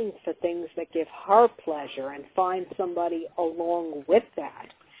looking for things that give her pleasure and find somebody along with that,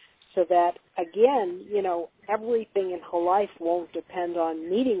 so that, again, everything in her life won't depend on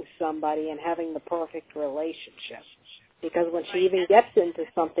meeting somebody and having the perfect relationship. Because when she even gets into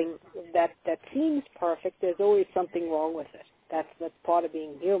something that seems perfect, there's always something wrong with it. That's part of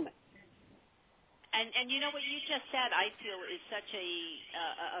being human. And what you just said, I feel, is such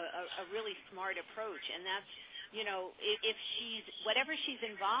a really smart approach, and that's, if she's whatever she's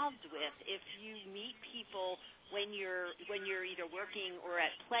involved with, if you meet people when you're either working or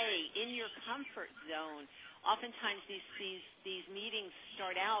at play in your comfort zone, oftentimes these meetings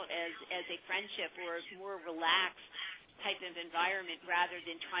start out as a friendship or a more relaxed type of environment rather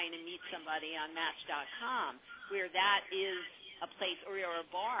than trying to meet somebody on Match.com, where that is a place, or a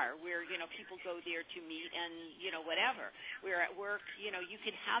bar where, people go there to meet and, whatever. Where at work, you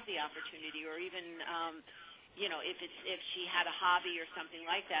could have the opportunity, or even, if she had a hobby or something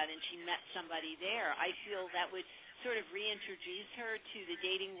like that and she met somebody there, I feel that would sort of reintroduce her to the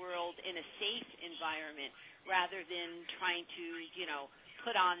dating world in a safe environment rather than trying to,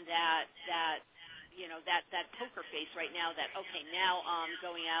 put on that poker face right now that, okay, now I'm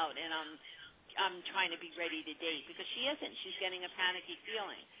going out and I'm trying to be ready to date, because she isn't. She's getting a panicky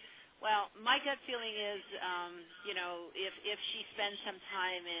feeling. Well, my gut feeling is, if she spends some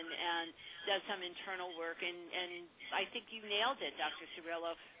time and does some internal work, and I think you nailed it, Dr.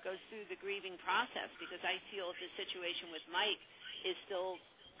 Cirillo, goes through the grieving process, because I feel the situation with Mike is still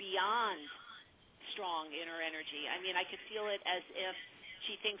beyond strong in her energy. I mean, I could feel it as if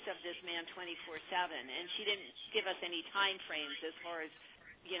she thinks of this man 24/7, and she didn't give us any time frames as far as,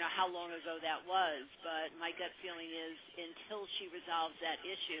 how long ago that was, but my gut feeling is until she resolves that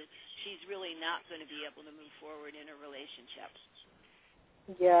issue, she's really not going to be able to move forward in a relationship.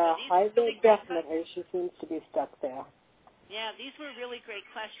 Yeah, I think definitely she seems to be stuck there. Yeah, these were really great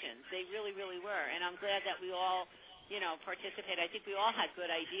questions. They really, really were, and I'm glad that we all, participated. I think we all had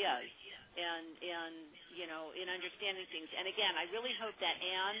good ideas and in understanding things. And again, I really hope that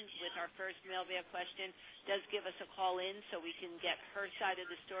Anne, with our first mailbag question, does give us a call in so we can get her side of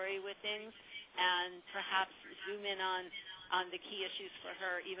the story with things and perhaps zoom in on the key issues for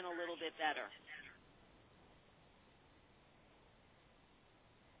her even a little bit better.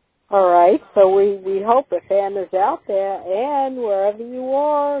 All right, so we hope if Anne is out there, Anne, wherever you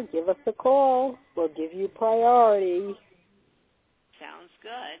are, give us a call. We'll give you priority. Sounds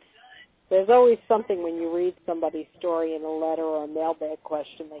good. There's always something when you read somebody's story in a letter or a mailbag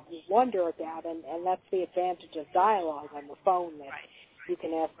question that you wonder about, and that's the advantage of dialogue on the phone, that you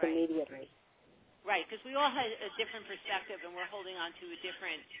can ask immediately. Right, because we all had a different perspective, and we're holding on to a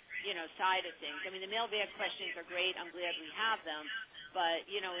different, side of things. I mean, the mailbag questions are great. I'm glad we have them. But,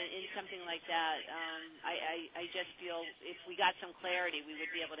 in something like that, I just feel if we got some clarity, we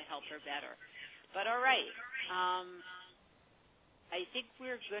would be able to help her better. But all right. I think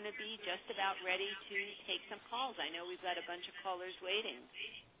we're going to be just about ready to take some calls. I know we've got a bunch of callers waiting.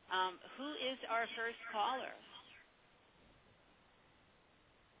 Who is our first caller?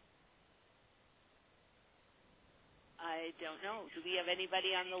 I don't know. Do we have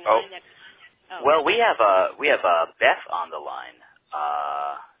anybody on the line? Well, we have Beth on the line.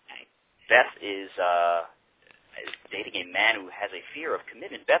 Okay. Beth is dating a man who has a fear of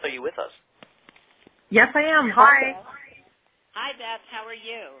commitment. Beth, are you with us? Yes, I am. Hi. Hi, Beth. How are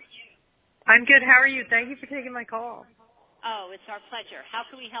you? I'm good. How are you? Thank you for taking my call. Oh, it's our pleasure. How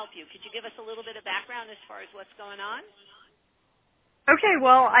can we help you? Could you give us a little bit of background as far as what's going on? Okay,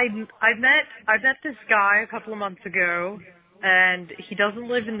 well, I met this guy a couple of months ago, and he doesn't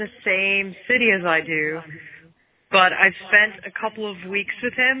live in the same city as I do, but I've spent a couple of weeks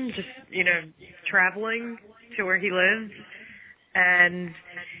with him, just, traveling to where he lives, and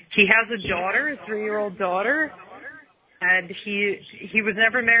he has a daughter, a 3-year-old daughter, and he was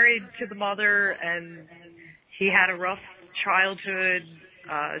never married to the mother, and he had a rough childhood,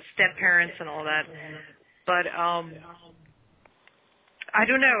 step-parents and all that, but, I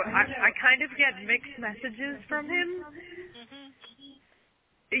don't know. I kind of get mixed messages from him.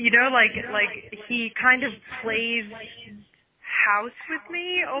 Mm-hmm. Like he kind of plays house with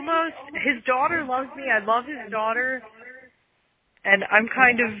me almost. His daughter loves me. I love his daughter. And I'm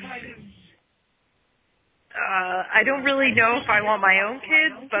kind of, I don't really know if I want my own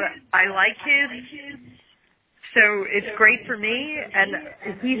kids, but I like kids. So it's great for me, and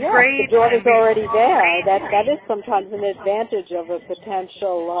he's great. The daughter's already there. That is sometimes an advantage of a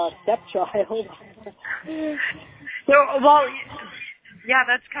potential stepchild. So, well, yeah,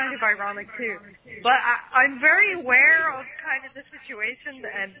 that's kind of ironic too. But I'm very aware of kind of the situation,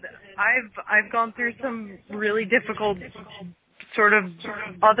 and I've gone through some really difficult sort of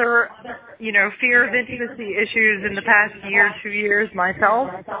other, fear of intimacy issues in the past year, 2 years myself.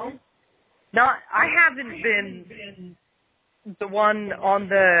 I haven't been the one on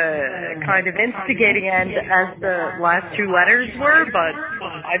the kind of instigating end as the last two letters were, but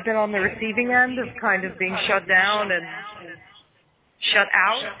I've been on the receiving end of kind of being shut down and shut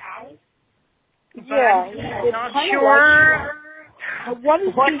out. But I'm not sure. What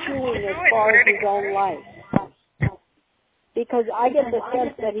is he doing as far as his own life? Because I get the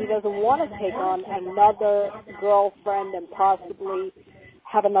sense that he doesn't want to take on another girlfriend and possibly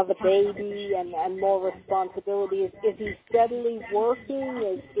have another baby and more responsibilities. Is he steadily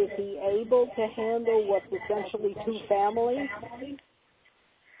working? Is he able to handle what's essentially two families?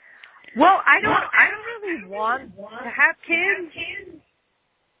 Well, I don't really want to have kids.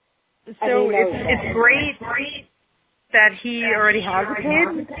 So it's great that he already has a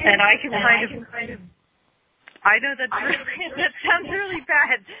kid, and I can kind of. I know that sounds really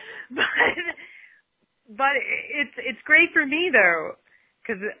bad, but it's great for me though.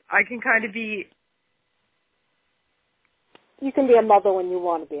 Because I can kind of be... You can be a mother when you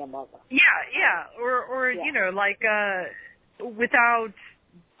want to be a mother. Yeah. Or without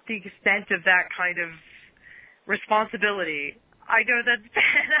the extent of that kind of responsibility. I know that's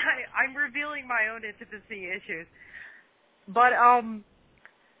bad. I'm revealing my own intimacy issues. But, I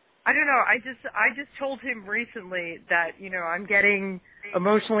don't know. I just told him recently that, I'm getting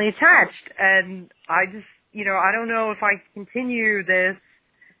emotionally attached. And I just, I don't know if I continue this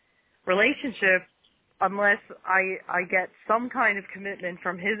relationship unless I get some kind of commitment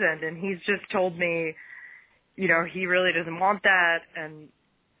from his end, and he's just told me, he really doesn't want that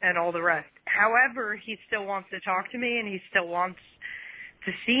and all the rest. However, he still wants to talk to me, and he still wants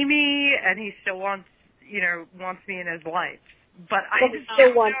to see me, and he still wants me in his life. But I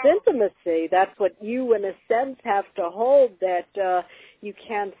still want intimacy. That's what you, in a sense, have to hold. That you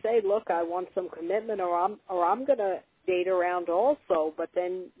can't say, "Look, I want some commitment," or I'm going to date around also, but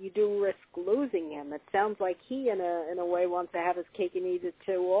then you do risk losing him. It sounds like he, in a way, wants to have his cake and eat it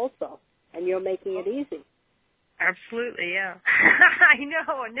too also, and you're making it easy. Absolutely, yeah. I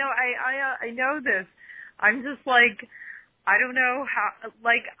know. No, I know this. I'm just like, I don't know how,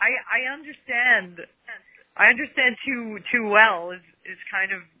 like, I understand. I understand too well is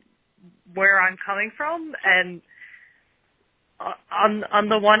kind of where I'm coming from, and on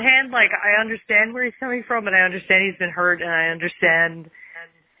the one hand, like, I understand where he's coming from, and I understand he's been hurt, and I understand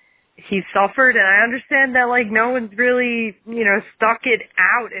he's suffered, and I understand that, like, no one's really, stuck it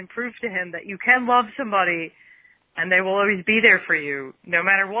out and proved to him that you can love somebody and they will always be there for you, no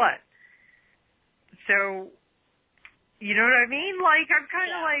matter what. So, you know what I mean? Like, I'm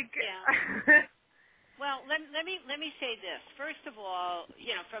kind of like... Yeah. Well, let me say this. First of all,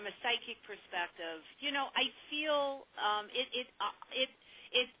 from a psychic perspective, I feel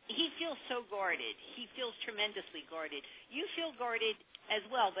he feels so guarded. He feels tremendously guarded. You feel guarded as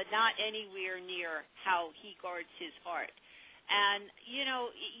well, but not anywhere near how he guards his heart. And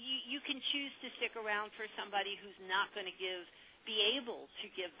you can choose to stick around for somebody who's not going to be able to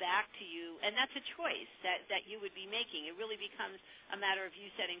give back to you, and that's a choice that you would be making. It really becomes a matter of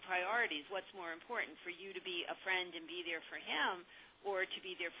you setting priorities. What's more important, for you to be a friend and be there for him, or to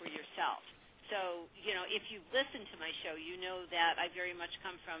be there for yourself? So, if you listen to my show, you know that I very much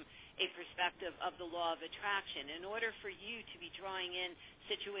come from a perspective of the law of attraction. In order for you to be drawing in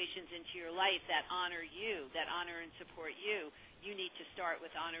situations into your life that honor you, that honor and support you, you need to start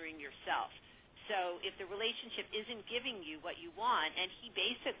with honoring yourself. So if the relationship isn't giving you what you want, and it's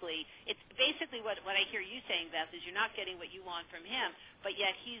basically what I hear you saying, Beth, is you're not getting what you want from him, but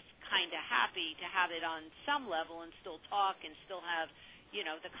yet he's kind of happy to have it on some level and still talk and still have,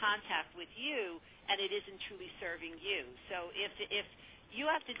 the contact with you, and it isn't truly serving you. So if you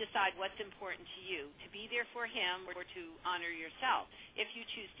have to decide what's important to you, to be there for him or to honor yourself. If you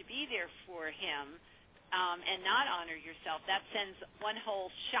choose to be there for him, and not honor yourself, that sends one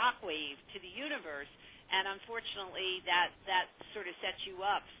whole shockwave to the universe, and unfortunately that sort of sets you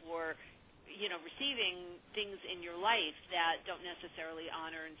up for, receiving things in your life that don't necessarily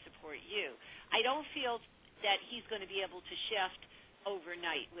honor and support you. I don't feel that he's going to be able to shift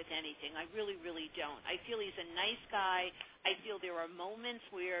overnight with anything. I really, really don't. I feel he's a nice guy. I feel there are moments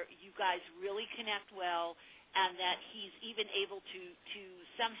where you guys really connect well, and that he's even able to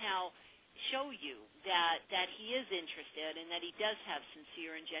somehow show you that he is interested and that he does have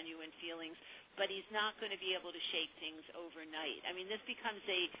sincere and genuine feelings, but he's not going to be able to shake things overnight. I mean, this becomes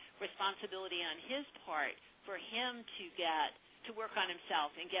a responsibility on his part for him to work on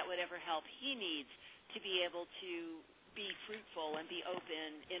himself and get whatever help he needs to be able to be fruitful and be open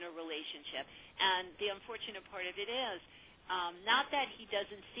in a relationship. And the unfortunate part of it is, not that he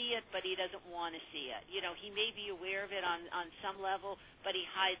doesn't see it, but he doesn't want to see it. You know, he may be aware of it on some level, but he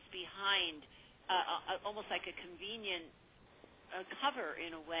hides behind almost like a convenient cover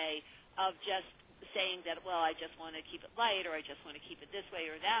in a way of just saying that, well, I just want to keep it light, or I just want to keep it this way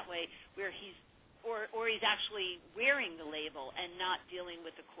or that way, where he's actually wearing the label and not dealing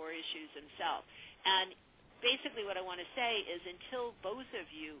with the core issues himself. And basically what I want to say is, until both of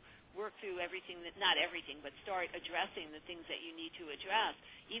you work through everything, not everything, but start addressing the things that you need to address,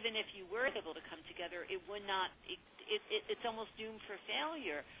 even if you were able to come together, it's almost doomed for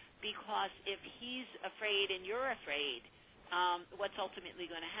failure, because if he's afraid and you're afraid, what's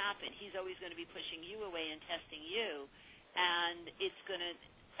ultimately going to happen? He's always going to be pushing you away and testing you, and it's going to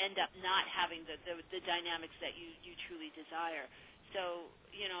end up not having the dynamics that you truly desire. So,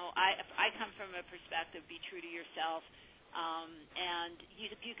 you know, I come from a perspective, be true to yourself, and you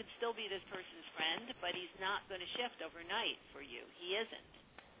could still be this person's friend, but he's not going to shift overnight for you. He isn't.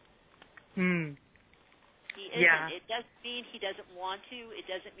 He isn't. Yeah. It doesn't mean he doesn't want to. It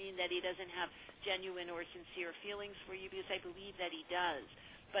doesn't mean that he doesn't have genuine or sincere feelings for you, because I believe that he does.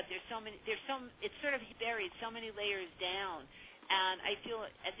 But it's sort of buried so many layers down. And I feel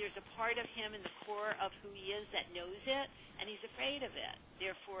there's a part of him in the core of who he is that knows it, and he's afraid of it.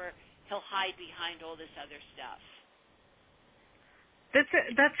 Therefore, he'll hide behind all this other stuff. That's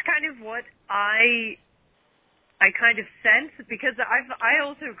kind of what I kind of sense, because I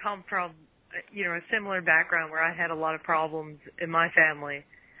also come from, you know, a similar background where I had a lot of problems in my family,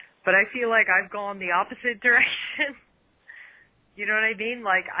 but I feel like I've gone the opposite direction. You know what I mean?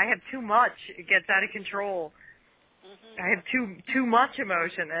 Like, I have too much; it gets out of control. I have too much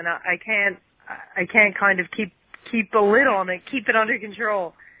emotion, and I can't kind of keep a lid on it, keep it under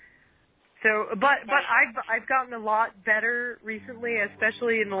control. So, but I've gotten a lot better recently,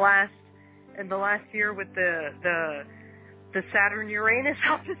 especially in the last year with the Saturn-Uranus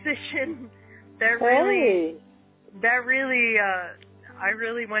opposition. That really I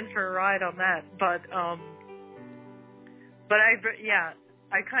really went for a ride on that. But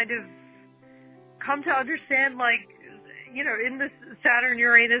I kind of come to understand, like, you know, in this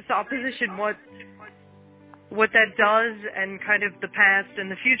Saturn-Uranus opposition, what that does, and kind of the past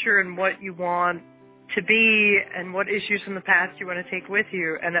and the future, and what you want to be, and what issues from the past you want to take with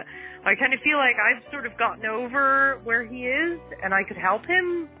you. And I kind of feel like I've sort of gotten over where he is, and I could help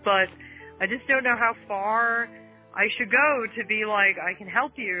him, but I just don't know how far I should go to be like, I can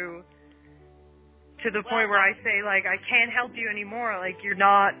help you, to the point where I say, like, I can't help you anymore, like, you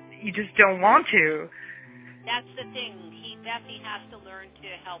just don't want to. That's the thing. He definitely has to learn to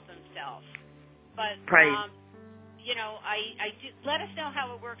help himself. But, right. You know, I do, let us know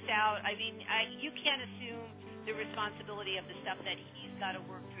how it works out. I mean, you can't assume the responsibility of the stuff that he's got to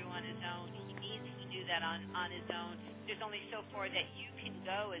work through on his own. He needs to do that on his own. There's only so far that you can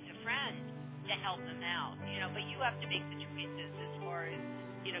go as a friend to help him out, you know, but you have to make the choices as far as,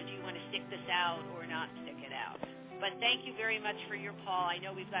 you know, do you want to stick this out or not stick it out? But thank you very much for your call. I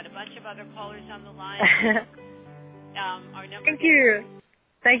know we've got a bunch of other callers on the line. Our number. Thank you.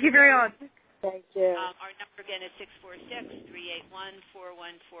 Thank you very much. Thank you. Our number again is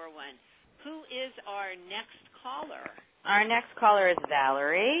 646-381-4141. Who is our next caller? Our next caller is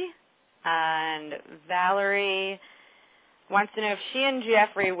Valerie, and Valerie wants to know if she and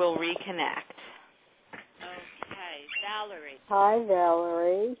Jeffrey will reconnect. Okay, Valerie. Hi,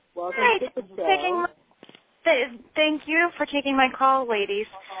 Valerie. Welcome to the show. Thank you for taking my call, ladies.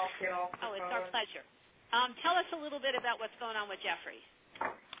 Oh, it's our pleasure. Tell us a little bit about what's going on with Jeffrey.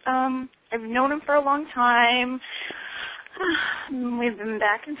 I've known him for a long time. We've been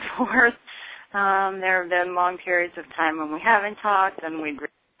back and forth. There have been long periods of time when we haven't talked, and we'd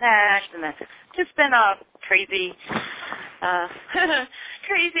reconnect, and it's just been a crazy,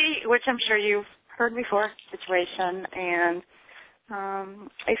 which I'm sure you've heard before, situation. And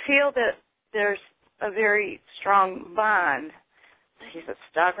I feel that there's a very strong bond. He's a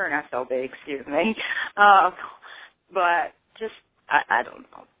stubborn SOB, excuse me. But just, I don't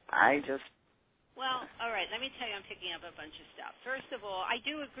know. Well, all right, let me tell you, I'm picking up a bunch of stuff. First of all, I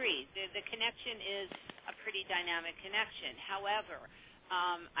do agree. The connection is a pretty dynamic connection. However,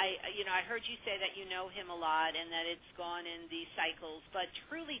 I heard you say that you know him a lot and that it's gone in these cycles, but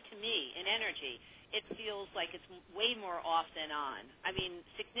truly to me, in energy, it feels like it's way more off than on. I mean,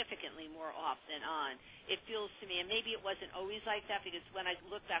 significantly more off than on. It feels to me, and maybe it wasn't always like that, because when I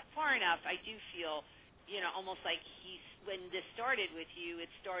look back far enough, I do feel, almost like when this started with you,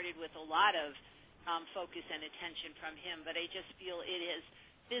 it started with a lot of focus and attention from him, but I just feel it has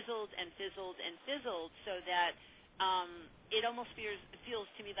fizzled and fizzled and fizzled, so that it almost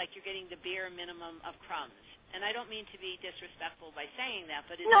feels to me like you're getting the bare minimum of crumbs. And I don't mean to be disrespectful by saying that,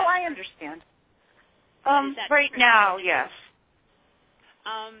 but I understand. Right now, yes.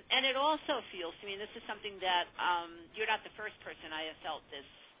 And it also feels to me, and this is something that you're not the first person I have felt this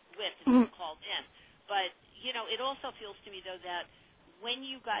with and called in, but, it also feels to me, though, that when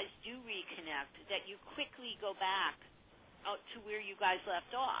you guys do reconnect, that you quickly go back to where you guys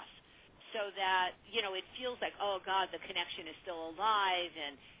left off, so that, it feels like, oh, God, the connection is still alive,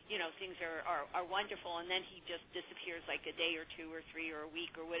 and, things are wonderful, and then he just disappears like a day or two or three or a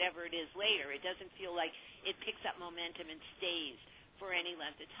week or whatever it is later. It doesn't feel like it picks up momentum and stays for any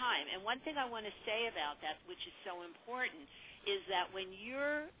length of time. And one thing I want to say about that, which is so important, is that when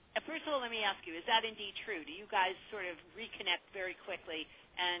first of all, let me ask you, is that indeed true? Do you guys sort of reconnect very quickly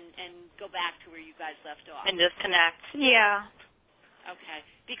and go back to where you guys left off? And disconnect. Yeah. Okay.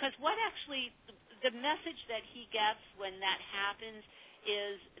 Because what actually, the message that he gets when that happens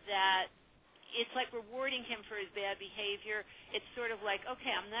is that it's like rewarding him for his bad behavior. It's sort of like, okay,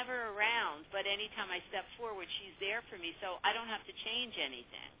 I'm never around, but anytime I step forward, she's there for me, so I don't have to change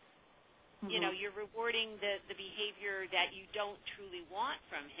anything. Mm-hmm. You're rewarding the behavior that you don't truly want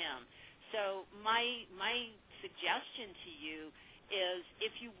from him. So my suggestion to you is,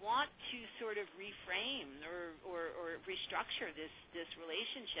 if you want to sort of reframe or restructure this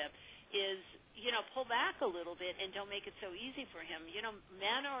relationship, is, pull back a little bit and don't make it so easy for him.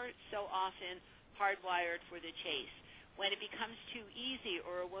 Men are so often hardwired for the chase. When it becomes too easy,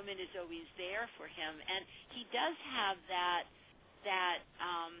 or a woman is always there for him, and he does have that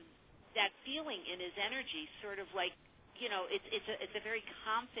feeling in his energy, sort of like, it's a very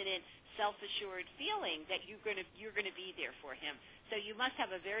confident, self-assured feeling that you're going to be there for him. So you must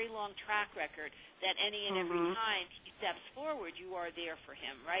have a very long track record that any and every time he steps forward, you are there for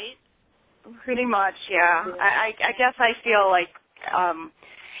him, right? Pretty much, yeah. I guess I feel like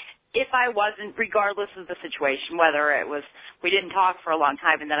if I wasn't, regardless of the situation, whether it was we didn't talk for a long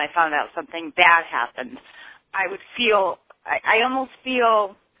time and then I found out something bad happened, I almost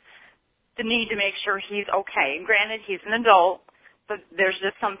feel the need to make sure he's okay. And granted, he's an adult, but there's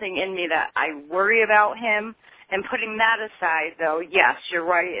just something in me that I worry about him. And putting that aside, though, yes, you're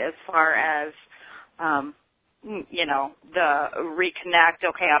right as far as, the reconnect,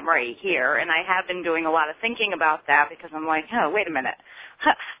 okay, I'm right here. And I have been doing a lot of thinking about that, because I'm like, oh, wait a minute.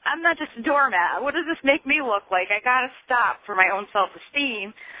 I'm not just a doormat. What does this make me look like? I got to stop for my own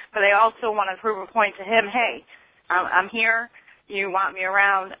self-esteem, but I also want to prove a point to him, hey, I'm here. You want me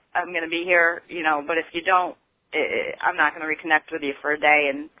around, I'm going to be here, but if you don't, I'm not going to reconnect with you for a day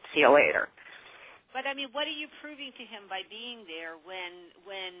and see you later. But, I mean, what are you proving to him by being there when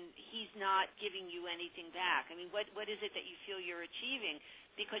he's not giving you anything back? I mean, what is it that you feel you're achieving?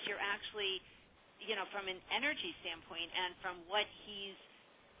 Because you're actually, from an energy standpoint and from what he's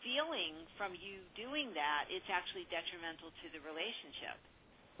feeling from you doing that, it's actually detrimental to the relationship.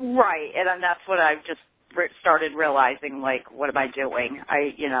 Right, and that's what I've just started realizing, like, what am I doing?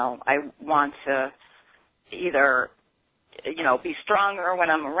 I want to either be stronger when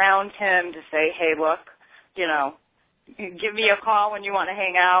I'm around him, to say, hey, look, give me a call when you want to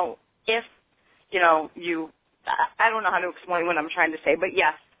hang out. If, I don't know how to explain what I'm trying to say, but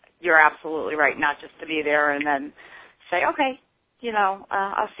yes, you're absolutely right, not just to be there and then say, okay,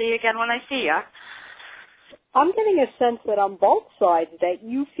 I'll see you again when I see you. I'm getting a sense that on both sides that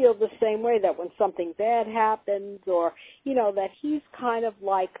you feel the same way, that when something bad happens, or, that he's kind of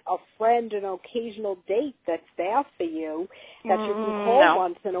like a friend, an occasional date that's there for you, that you can call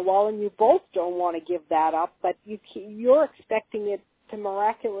once in a while, and you both don't want to give that up, but you're expecting it to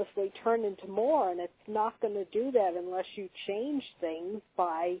miraculously turn into more, and it's not going to do that unless you change things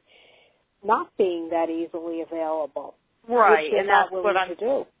by not being that easily available. Right, and that's what I'm to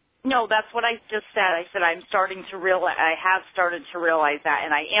do. No, that's what I just said. I said I have started to realize that,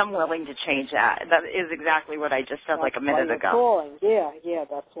 and I am willing to change that. That is exactly what I just said like a minute ago. Calling. Yeah,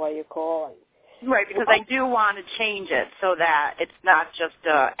 that's why you're calling. Right, because I do want to change it so that it's not just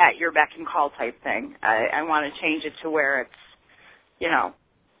at your beck and call type thing. I want to change it to where it's,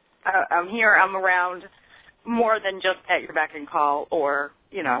 I'm here, I'm around, more than just at your beck and call, or,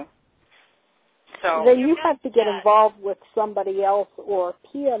 So then you have to get involved with somebody else or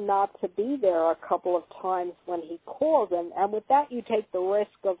appear not to be there a couple of times when he calls. And with that, you take the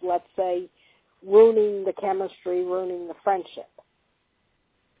risk of, let's say, ruining the chemistry, ruining the friendship.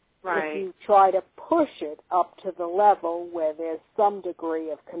 right. If you try to push it up to the level where there's some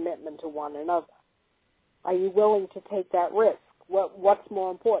degree of commitment to one another. Are you willing to take that risk? What's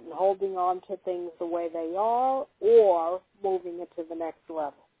more important, holding on to things the way they are or moving it to the next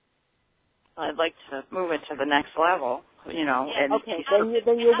level? I'd like to move it to the next level, you know. Yeah, and okay,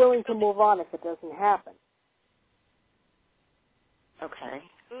 then you're willing to move on if it doesn't happen. Okay.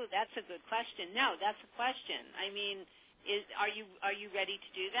 Ooh, that's a good question. No, that's a question. I mean, are you ready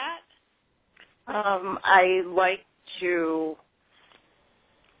to do that? I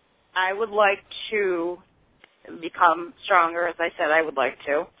would like to become stronger, as I said I would like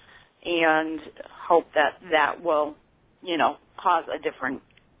to, and hope that will, you know, cause a different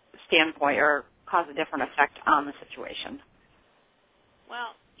standpoint or cause a different effect on the situation.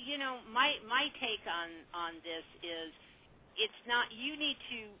 Well, you know, my take on this is it's not, you need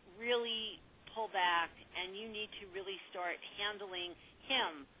to really pull back and you need to really start handling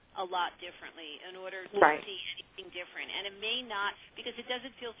him a lot differently in order to right. see anything different. And it may not, because it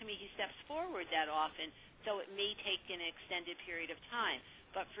doesn't feel to me he steps forward that often, so it may take an extended period of time.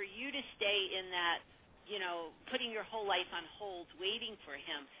 But for you to stay in that, you know, putting your whole life on hold, waiting for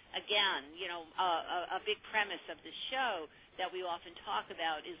him, again, you know, a big premise of the show that we often talk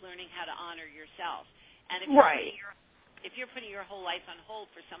about is learning how to honor yourself. And if you're putting your whole life on hold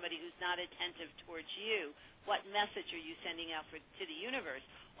for somebody who's not attentive towards you, what message are you sending out to the universe?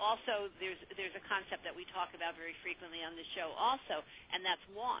 Also, there's a concept that we talk about very frequently on the show also, and that's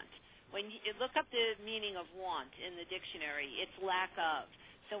want. When you look up the meaning of want in the dictionary, it's lack of.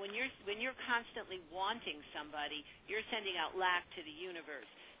 So when you're constantly wanting somebody, you're sending out lack to the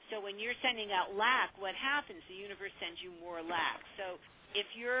universe. So when you're sending out lack, what happens? The universe sends you more lack. So if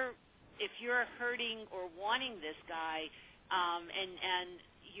you're hurting or wanting this guy, and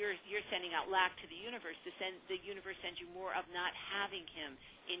you're sending out lack to the universe, the universe sends you more of not having him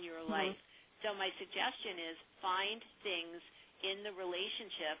in your life. So my suggestion is find things in the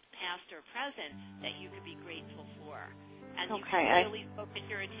relationship, past or present, that you could be grateful for. And you can really focus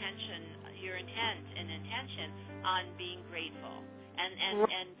your intent and intention on being grateful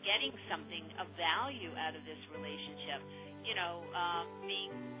and getting something of value out of this relationship. You know,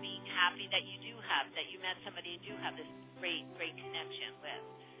 being happy that you met somebody you do have this great connection with.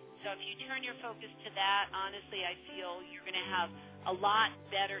 So if you turn your focus to that, honestly, I feel you're going to have a lot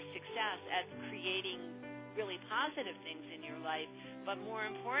better success at creating really positive things in your life. But more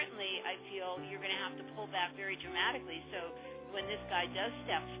importantly, I feel you're going to have to pull back very dramatically. So when this guy does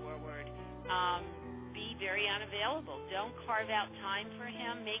step forward, be very unavailable. Don't carve out time for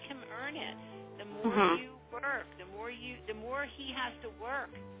him. Make him earn it. The more you work, the more he has to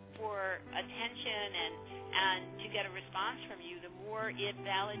work for attention and to get a response from you, the more it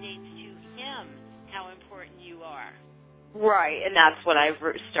validates to him how important you are. Right, and that's what I've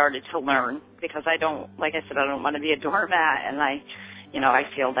started to learn, because I don't want to be a doormat, and I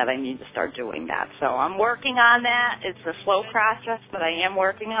feel that I need to start doing that. So I'm working on that. It's a slow process, but I am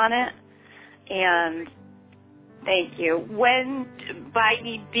working on it. And thank you. By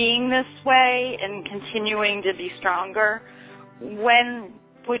me being this way and continuing to be stronger, when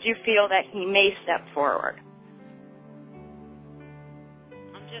would you feel that he may step forward?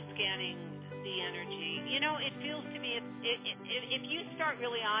 I'm just scanning the energy. You know, it feels to me if you start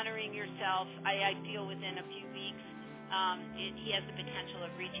really honoring yourself, I feel within a few weeks he has the potential of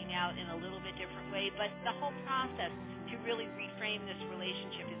reaching out in a little bit different way. But the whole process to really reframe this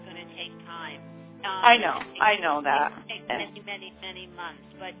relationship is going to take time. I know that. It will take many months.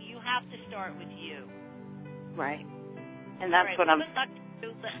 But you have to start with you. Right. And that's what I'm...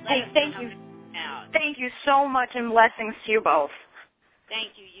 Hey, thank you. Thank you so much, and blessings to you both.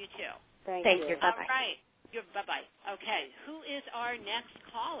 Thank you. You too. Thank you. Bye-bye. All right. Bye-bye. Okay. Who is our next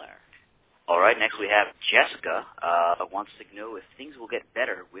caller? All right. Next we have Jessica. Wants to know if things will get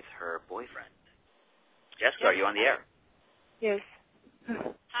better with her boyfriend. Jessica, are you on the air? Yes.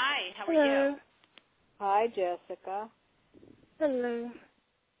 Hi. How are you? Hi, Jessica. Hello.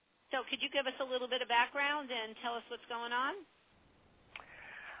 So could you give us a little bit of background and tell us what's going on?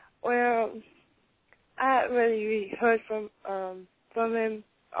 Well, I haven't really heard from him.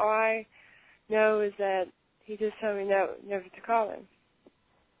 All I know is that he just told me never to call him.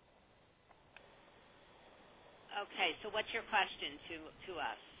 Okay, so what's your question to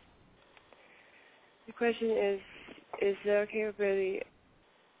us? The question is there capability?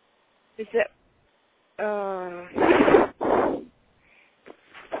 Is that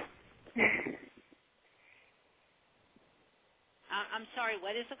I'm sorry,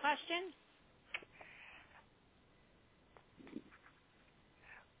 what is the question?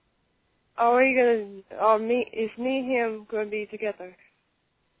 Is me and him going to be together?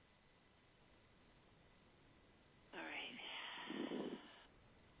 All right.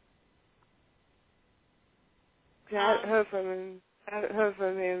 I haven't heard from him. I haven't heard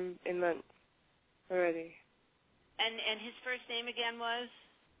from him in months already. And his first name again was?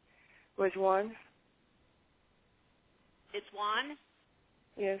 Was Juan? It's Juan?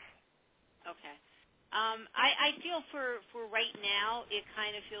 Yes. Okay. I feel for right now, it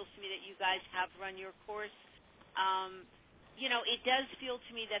kind of feels to me that you guys have run your course. It does feel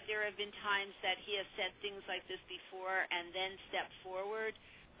to me that there have been times that he has said things like this before and then stepped forward.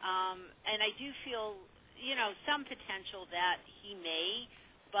 And I do feel, some potential that he may,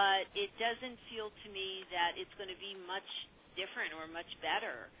 but it doesn't feel to me that it's going to be much different or much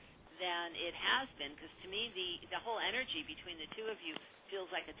better than it has been, because to me the whole energy between the two of you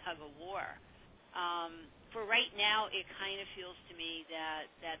feels like a tug of war. For right now, it kind of feels to me that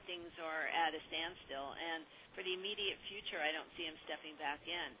things are at a standstill, and for the immediate future, I don't see him stepping back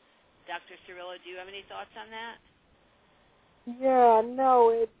in. Dr. Cirillo, do you have any thoughts on that? Yeah, no,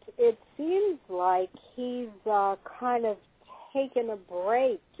 it seems like he's kind of taken a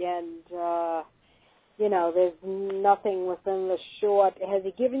break, and there's nothing within the short. Has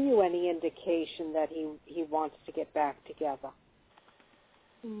he given you any indication that he wants to get back together?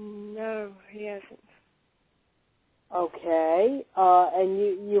 No, he hasn't. Okay, and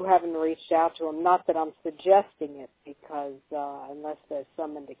you haven't reached out to him. Not that I'm suggesting it, because unless there's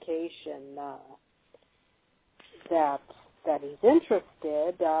some indication that he's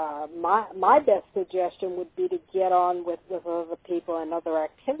interested, my best suggestion would be to get on with other people and other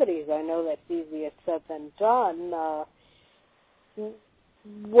activities. I know that's easier said than done.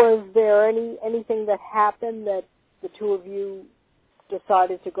 Was there anything that happened that the two of you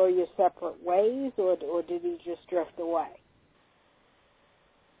decided to go your separate ways, or did he just drift away?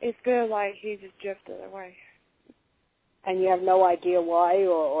 It feels like he just drifted away. And you have no idea why,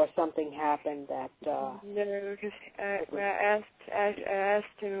 or something happened that... No, because when I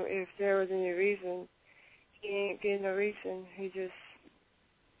asked him if there was any reason, he ain't getting no reason. He just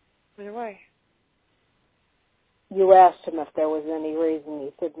went away. You asked him if there was any reason.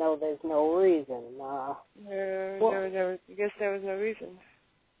 He said, no, there's no reason. I guess there was no reason.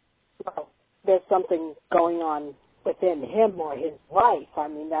 Well, there's something going on within him or his life. I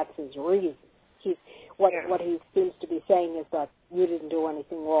mean, that's his reason. What he seems to be saying is that you didn't do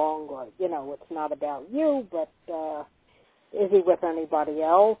anything wrong, or, it's not about you, but is he with anybody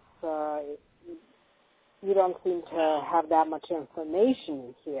else? You don't seem to have that much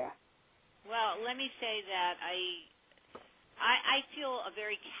information here. Well, let me say that I feel a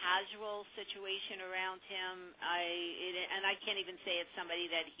very casual situation around him. And I can't even say it's somebody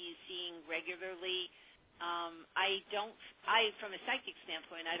that he's seeing regularly. From a psychic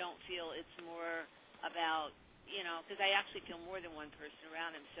standpoint, I don't feel it's more about, because I actually feel more than one person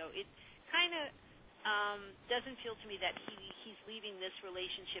around him. So it kind of doesn't feel to me that he's leaving this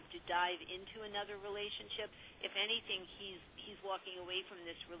relationship to dive into another relationship. If anything, he's walking away from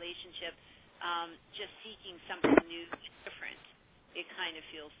this relationship just seeking something new, different. It kind of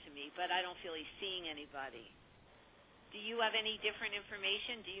feels to me, but I don't feel he's seeing anybody. Do you have any different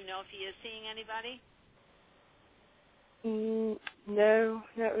information? Do you know if he is seeing anybody? No,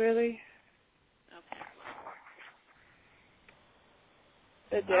 not really. Okay.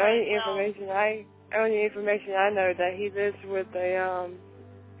 But the only information I know that he lives with a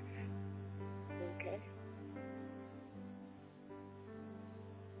Okay.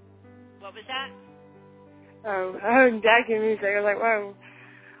 What was that? Oh, I heard jacking music. I was like, whoa.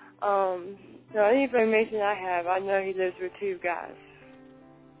 The only information I have, I know he lives with two guys.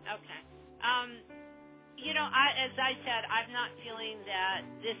 Okay. As I said, I'm not feeling that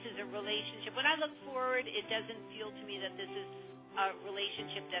this is a relationship. When I look forward, it doesn't feel to me that this is a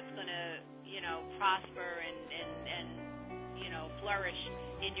relationship that's going to, prosper and flourish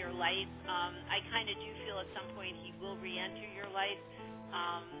in your life. I kind of do feel at some point he will re-enter your life,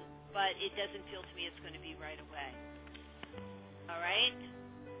 but it doesn't feel to me it's going to be right away. All right?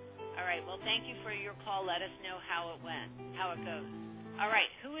 All right. Well, thank you for your call. Let us know how it goes. All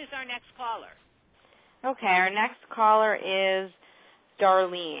right. Who is our next caller? Okay, our next caller is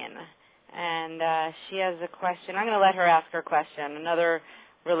Darlene, and she has a question. I'm going to let her ask her question, another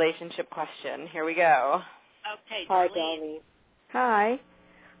relationship question. Here we go. Okay, Hi, Darlene. Hi.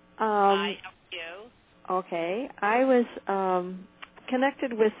 Hi, how are you? Okay. I was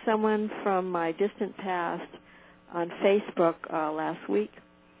connected with someone from my distant past on Facebook last week,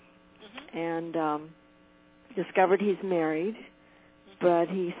 and discovered he's married, but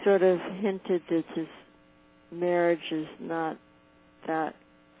he sort of hinted that his marriage is not that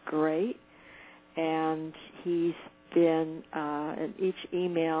great, and he's been in each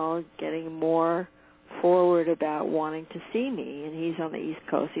email getting more forward about wanting to see me, and he's on the East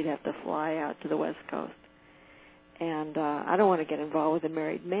Coast. He'd have to fly out to the West Coast. And I don't want to get involved with a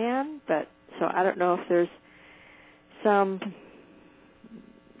married man, but so I don't know if there's some,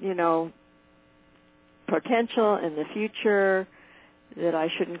 potential in the future that I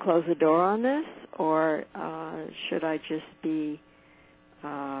shouldn't close the door on this, or should I just be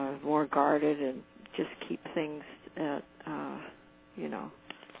more guarded and just keep things at, at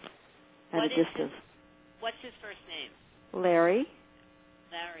a distance. What's his first name? Larry.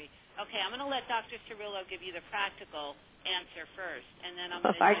 Larry. Okay, I'm going to let Dr. Cirillo give you the practical answer first, and then I'm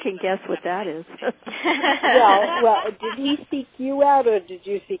going to... I can guess what that is. well, did he seek you out, or did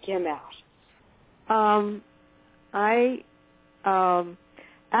you seek him out?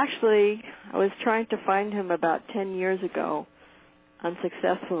 Actually, I was trying to find him about 10 years ago,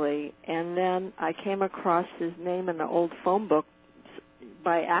 unsuccessfully, and then I came across his name in the old phone book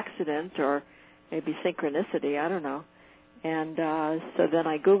by accident, or maybe synchronicity, I don't know. And so then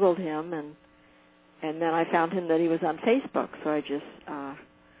I Googled him, and then I found him that he was on Facebook, so I just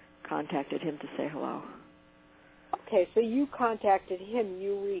contacted him to say hello. Okay, so you contacted him,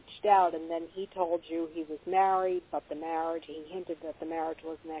 you reached out, and then he told you he was married, but he hinted that the marriage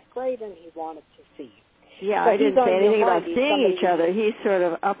wasn't that great, and he wanted to see you. Yeah, so I didn't say anything about seeing each other. He sort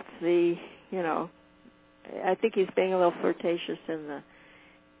of upped the, I think he's being a little flirtatious in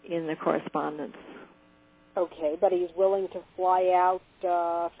the correspondence. Okay, but he's willing to fly out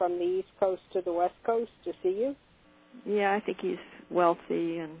from the East Coast to the West Coast to see you? Yeah, I think he's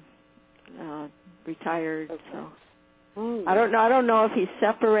wealthy and retired, okay. So I don't know if he's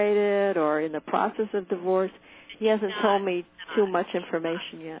separated or in the process of divorce. He hasn't told me too much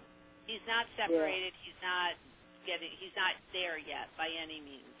information yet. He's not separated. Yeah. He's not there yet by any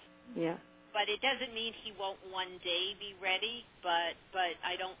means. Yeah. But it doesn't mean he won't one day be ready, but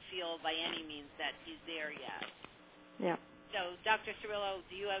I don't feel by any means that he's there yet. Yeah. So, Dr. Cirillo,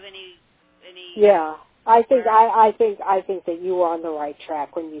 do you have any Yeah. I think that you are on the right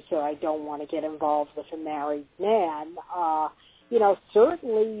track when you said I don't want to get involved with a married man.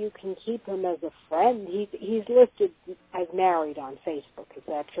 Certainly you can keep him as a friend. He's listed as married on Facebook. Is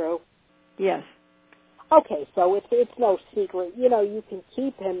that true? Yes. Okay, so it's no secret. You can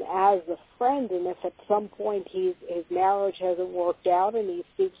keep him as a friend, and if at some point his marriage hasn't worked out and he's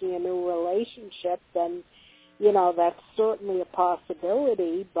seeking a new relationship, then that's certainly a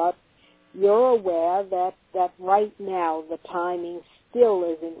possibility. But you're aware that right now the timing still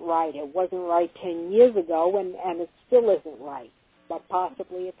isn't right. It wasn't right 10 years ago, and it still isn't right. But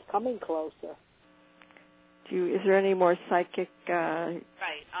possibly it's coming closer. Is there any more psychic? Right.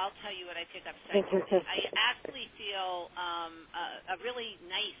 I'll tell you what I pick up psychically. I actually feel a really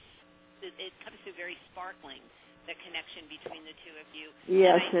nice. It comes through very sparkling, the connection between the two of you.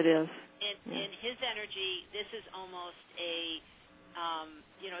 Yes, it is. In his energy, this is almost a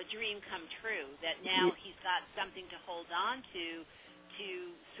dream come true, that now he's got something to hold on to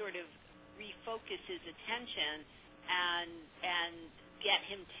sort of refocus his attention and get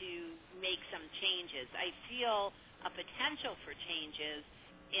him to make some changes. I feel a potential for changes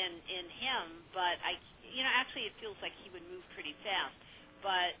in him, but actually it feels like he would move pretty fast.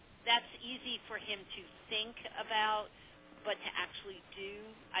 But that's easy for him to think about, but to actually do,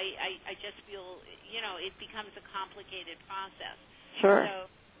 I just feel, it becomes a complicated process. Sure.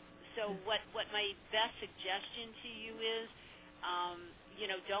 So what my best suggestion to you is,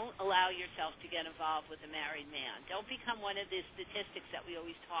 don't allow yourself to get involved with a married man. Don't become one of the statistics that we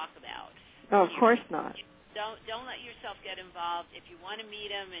always talk about. Oh, of course not. Don't let yourself get involved. If you want to meet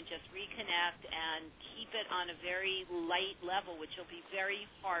him and just reconnect and keep it on a very light level, which will be very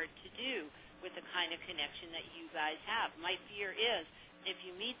hard to do with the kind of connection that you guys have. My fear is if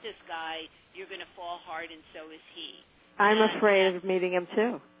you meet this guy, you're going to fall hard, and so is he. I'm afraid of meeting him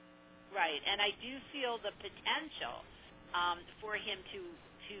too. Right, and I do feel the potential for him to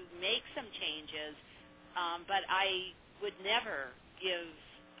make some changes, but I would never give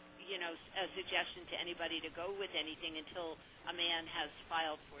a suggestion to anybody to go with anything until a man has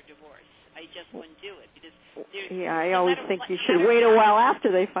filed for divorce. I just wouldn't do it because I always think you should wait a while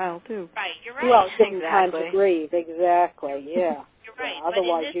after they file too. Right, you're right. Well, exactly. Time to grieve, exactly. Yeah. You're right. Yeah,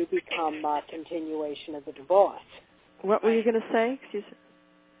 otherwise, you become a continuation of the divorce. What were you going to say? Excuse me.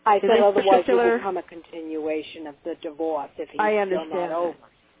 I said otherwise you become a continuation of the divorce if he's still not over.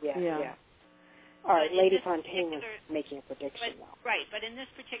 Yeah. All right, Lady Fontaine was making a prediction, though. Right, but in this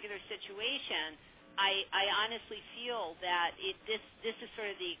particular situation, I honestly feel that this is sort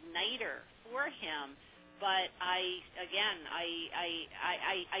of the igniter for him. But I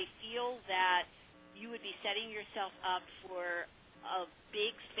feel that you would be setting yourself up for a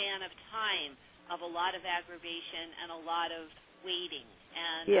big span of time of a lot of aggravation and a lot of waiting.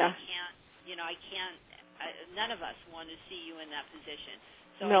 And I can't. None of us want to see you in that position.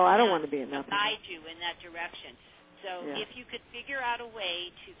 So no, I don't want to be in that position. Guide you in that direction. So if you could figure out a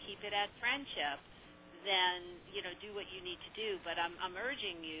way to keep it at friendship, then do what you need to do. But I'm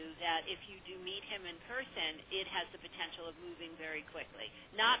urging you that if you do meet him in person, it has the potential of moving very quickly.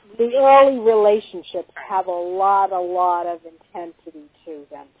 The early relationships have a lot of intensity to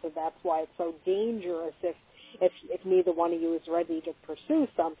them, so that's why it's so dangerous if neither one of you is ready to pursue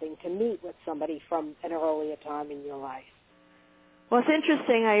something, to meet with somebody from an earlier time in your life. Well, it's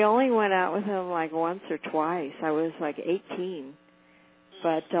interesting. I only went out with him like once or twice. I was like 18.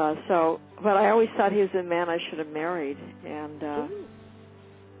 But I always thought he was a man I should have married, and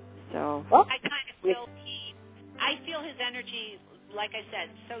so. Well, I kind of feel I feel his energy, like I said,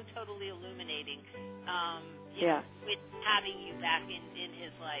 so totally illuminating. With having you back in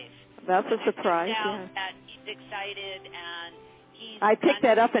his life. That's a surprise. That he's excited and he's. I picked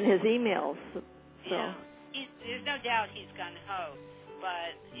that up in his emails. So. Yeah, there's no doubt he's gung ho.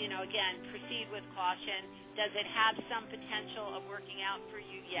 But, again, proceed with caution. Does it have some potential of working out for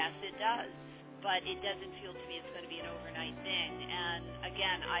you? Yes, it does. But it doesn't feel to me it's going to be an overnight thing. And,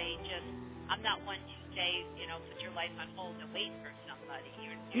 again, I'm not one to say, put your life on hold and wait for somebody.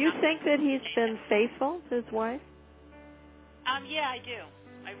 Do you think that he's been faithful to his wife? Yeah, I do.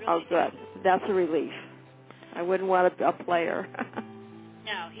 I really do. Oh, good. That's a relief. I wouldn't want a player.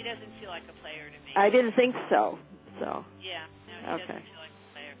 No, he doesn't feel like a player to me. I didn't think so. Yeah, no, he doesn't feel like a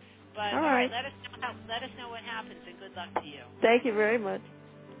player. But all right, let us know what happens, and good luck to you. Thank you very much.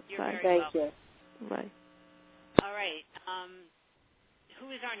 You're Bye. very welcome. Thank you. Bye. All right.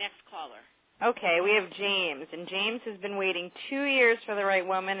 Who is our next caller? Okay, we have James, and James has been waiting 2 years for the right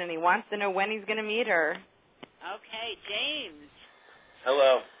woman, and he wants to know when he's going to meet her. Okay, James.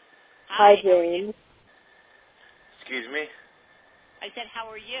 Hello. Hi, James. Excuse me? I said, how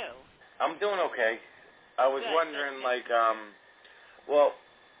are you? I'm doing okay. I was wondering, I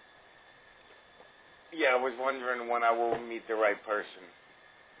was wondering when I will meet the right person.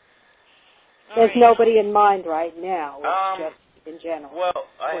 There's nobody in mind right now. It's just in general. Well,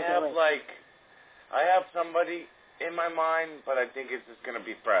 I have somebody in my mind, but I think it's just going to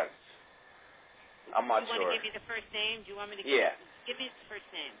be friends. I'm not sure. Do you want to give me the first name? Do you want me to give me the first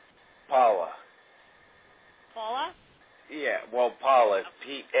name? Paula. Paula? Yeah, well, Paula.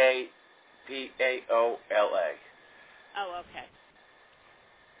 Paola. Oh, okay.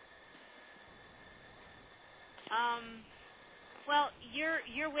 Well,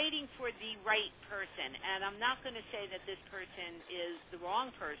 you're waiting for the right person, and I'm not going to say that this person is the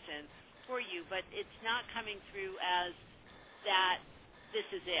wrong person for you, but it's not coming through as that this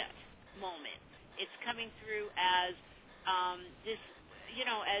is it moment. It's coming through as this,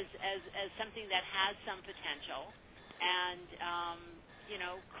 as something that has some potential, and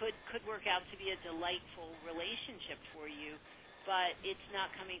could work out to be a delightful relationship for you, but it's not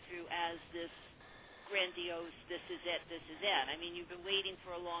coming through as this grandiose, this is it. I mean, you've been waiting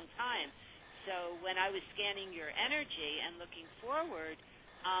for a long time. So when I was scanning your energy and looking forward,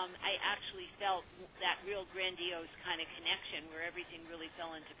 I actually felt that real grandiose kind of connection where everything really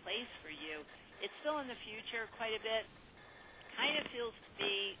fell into place for you. It's still in the future quite a bit. Kind of feels to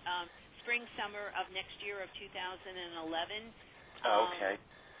be spring, summer of next year of 2011. Okay.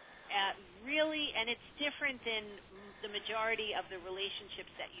 Really, and it's different than the majority of the relationships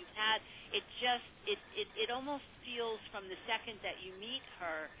that you've had. It almost feels from the second that you meet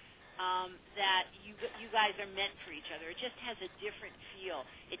her that you guys are meant for each other. It just has a different feel.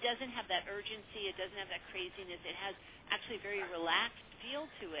 It doesn't have that urgency. It doesn't have that craziness. It has actually a very relaxed feel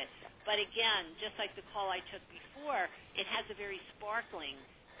to it. But again, just like the call I took before, it has a very sparkling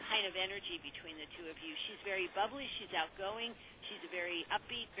kind of energy between the two of you. She's very bubbly. She's outgoing. She's a very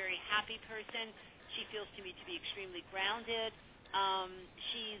upbeat, very happy person. She feels to me to be extremely grounded. I'm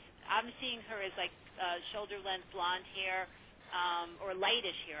seeing her as like shoulder-length blonde hair or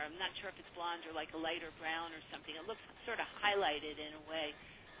lightish hair. I'm not sure if it's blonde or like a lighter brown or something. It looks sort of highlighted in a way.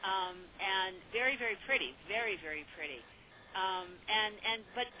 And very, very pretty. Very, very pretty.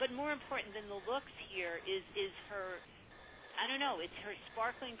 But more important than the looks here is her, I don't know, it's her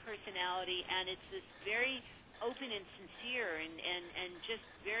sparkling personality, and it's this very open and sincere and just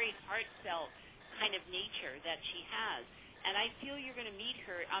very heartfelt kind of nature that she has. And I feel you're going to meet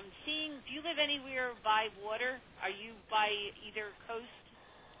her. I'm seeing, do you live anywhere by water? Are you by either coast?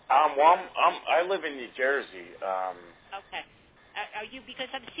 I live in New Jersey. Okay. Are you,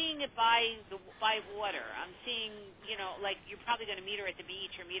 because I'm seeing it by water. I'm seeing, like you're probably going to meet her at the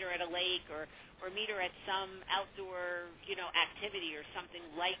beach or meet her at a lake or meet her at some outdoor, activity or something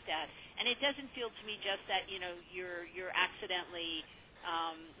like that. And it doesn't feel to me just that, you're accidentally,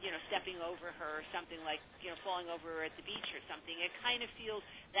 stepping over her or something like, falling over her at the beach or something. It kind of feels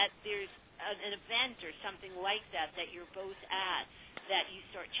that there's an event or something like that you're both at, that you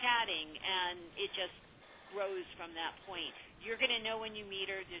start chatting, and it just grows from that point. You're going to know when you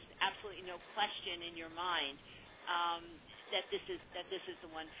meet her. There's absolutely no question in your mind that this is the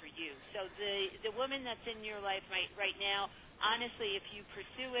one for you. So the woman that's in your life right now, honestly, if you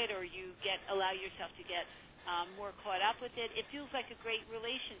pursue it or you allow yourself to get more caught up with it, it feels like a great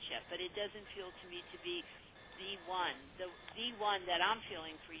relationship, but it doesn't feel to me to be the one. The one that I'm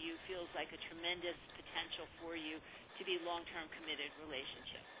feeling for you feels like a tremendous potential for you to be long-term committed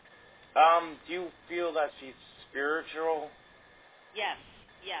relationship. Do you feel that she's spiritual? Yes.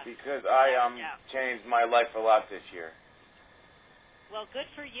 Because I changed my life a lot this year. Well,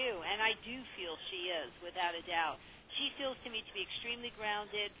 good for you, and I do feel she is, without a doubt. She feels to me to be extremely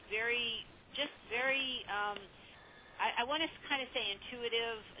grounded, very, I want to kind of say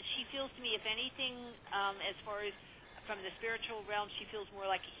intuitive. She feels to me, if anything, as far as from the spiritual realm, she feels more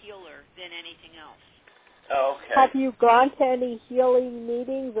like a healer than anything else. Oh, okay. Have you gone to any healing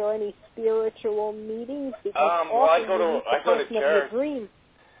meetings or any spiritual meetings? Because I go to church.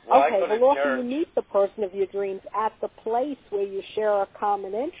 Often you meet the person of your dreams at the place where you share a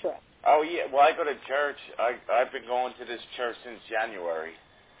common interest. Oh, yeah. Well, I go to church. I've been going to this church since January.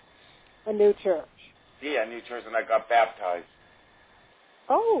 A new church? Yeah, a new church, and I got baptized.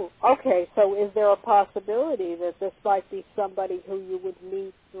 Oh, okay. So is there a possibility that this might be somebody who you would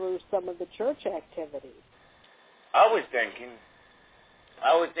meet through some of the church activities? I was thinking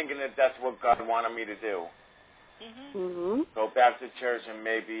that that's what God wanted me to do. Mm-hmm. Go back to church and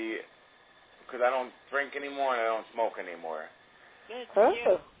maybe, because I don't drink anymore and I don't smoke anymore. Good for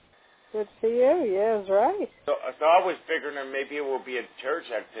you. Good for you. Yes, right. So I was figuring that maybe it will be a church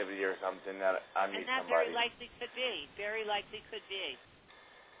activity or something that I meet somebody. And that very likely could be. Very likely could be.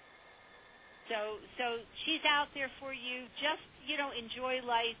 So she's out there for you. Just, enjoy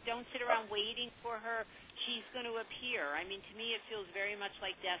life. Don't sit around waiting for her. She's going to appear. I mean, to me, it feels very much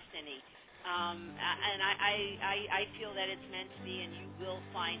like destiny. And I feel that it's meant to be, and you will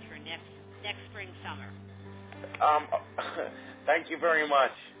find her next spring, summer. Thank you very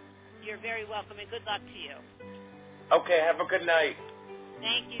much. You're very welcome, and good luck to you. Okay, have a good night.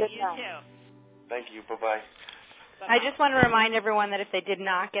 Thank you. Good you night. too. Thank you. Bye-bye. I just want to remind everyone that if they did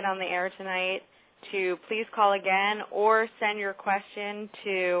not get on the air tonight, to please call again or send your question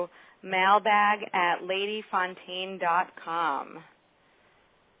to mailbag@ladyfontaine.com.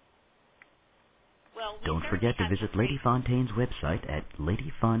 Don't forget to visit Lady Fontaine's website at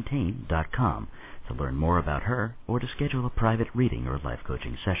ladyfontaine.com to learn more about her or to schedule a private reading or life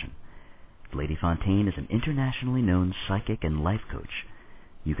coaching session. Lady Fontaine is an internationally known psychic and life coach.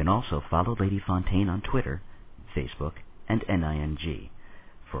 You can also follow Lady Fontaine on Twitter, Facebook, and NING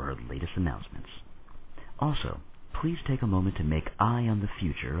for her latest announcements. Also, please take a moment to make Eye on the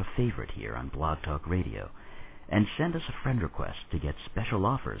Future a favorite here on Blog Talk Radio and send us a friend request to get special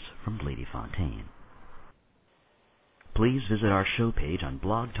offers from Lady Fontaine. Please visit our show page on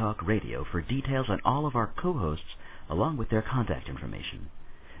Blog Talk Radio for details on all of our co-hosts along with their contact information.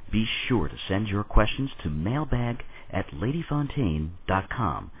 Be sure to send your questions to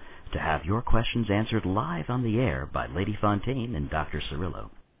mailbag@ladyfontaine.com to have your questions answered live on the air by Lady Fontaine and Dr. Cirillo.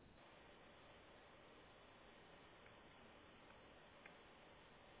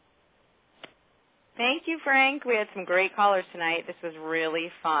 Thank you, Frank. We had some great callers tonight. This was really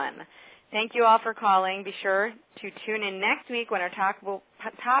fun. Thank you all for calling. Be sure to tune in next week when our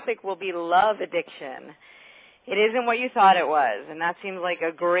topic will be love addiction. It isn't what you thought it was, and that seems like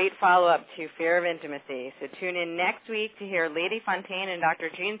a great follow-up to fear of intimacy. So tune in next week to hear Lady Fontaine and Dr.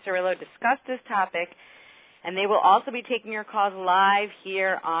 Jean Cirillo discuss this topic, and they will also be taking your calls live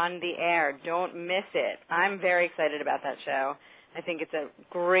here on the air. Don't miss it. I'm very excited about that show. I think it's a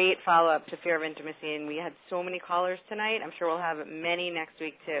great follow-up to fear of intimacy, and we had so many callers tonight. I'm sure we'll have many next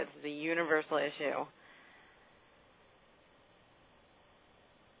week, too. This is a universal issue.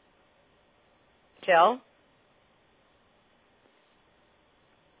 Jill?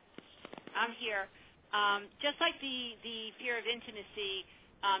 I'm here. Just like the fear of intimacy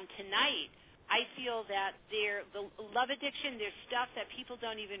tonight, I feel that the love addiction, there's stuff that people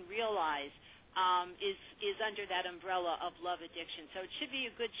don't even realize is under that umbrella of love addiction. So it should be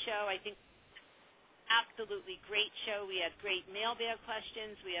a good show. I think absolutely great show. We had great mailbag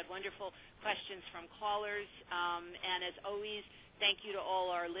questions. We had wonderful questions from callers. And as always, thank you to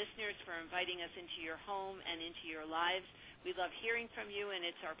all our listeners for inviting us into your home and into your lives. We love hearing from you, and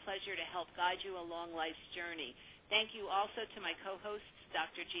it's our pleasure to help guide you along life's journey. Thank you also to my co-hosts,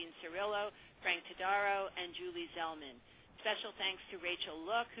 Dr. Jean Cirillo, Frank Tadaro, and Julie Zellman. Special thanks to Rachel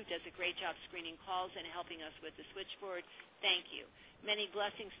Look, who does a great job screening calls and helping us with the switchboard. Thank you. Many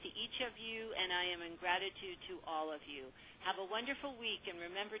blessings to each of you, and I am in gratitude to all of you. Have a wonderful week, and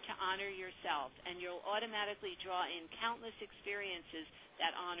remember to honor yourself, and you'll automatically draw in countless experiences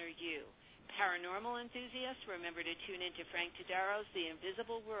that honor you. Paranormal enthusiasts, remember to tune into Frank Tadaro's The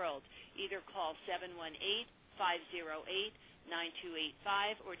Invisible World. Either call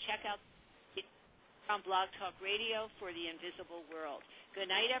 718-508-9285 or check out on Blog Talk Radio for The Invisible World. Good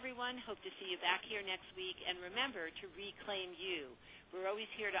night, everyone. Hope to see you back here next week. And remember to reclaim you. We're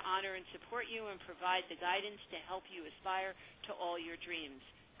always here to honor and support you and provide the guidance to help you aspire to all your dreams.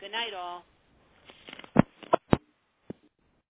 Good night, all.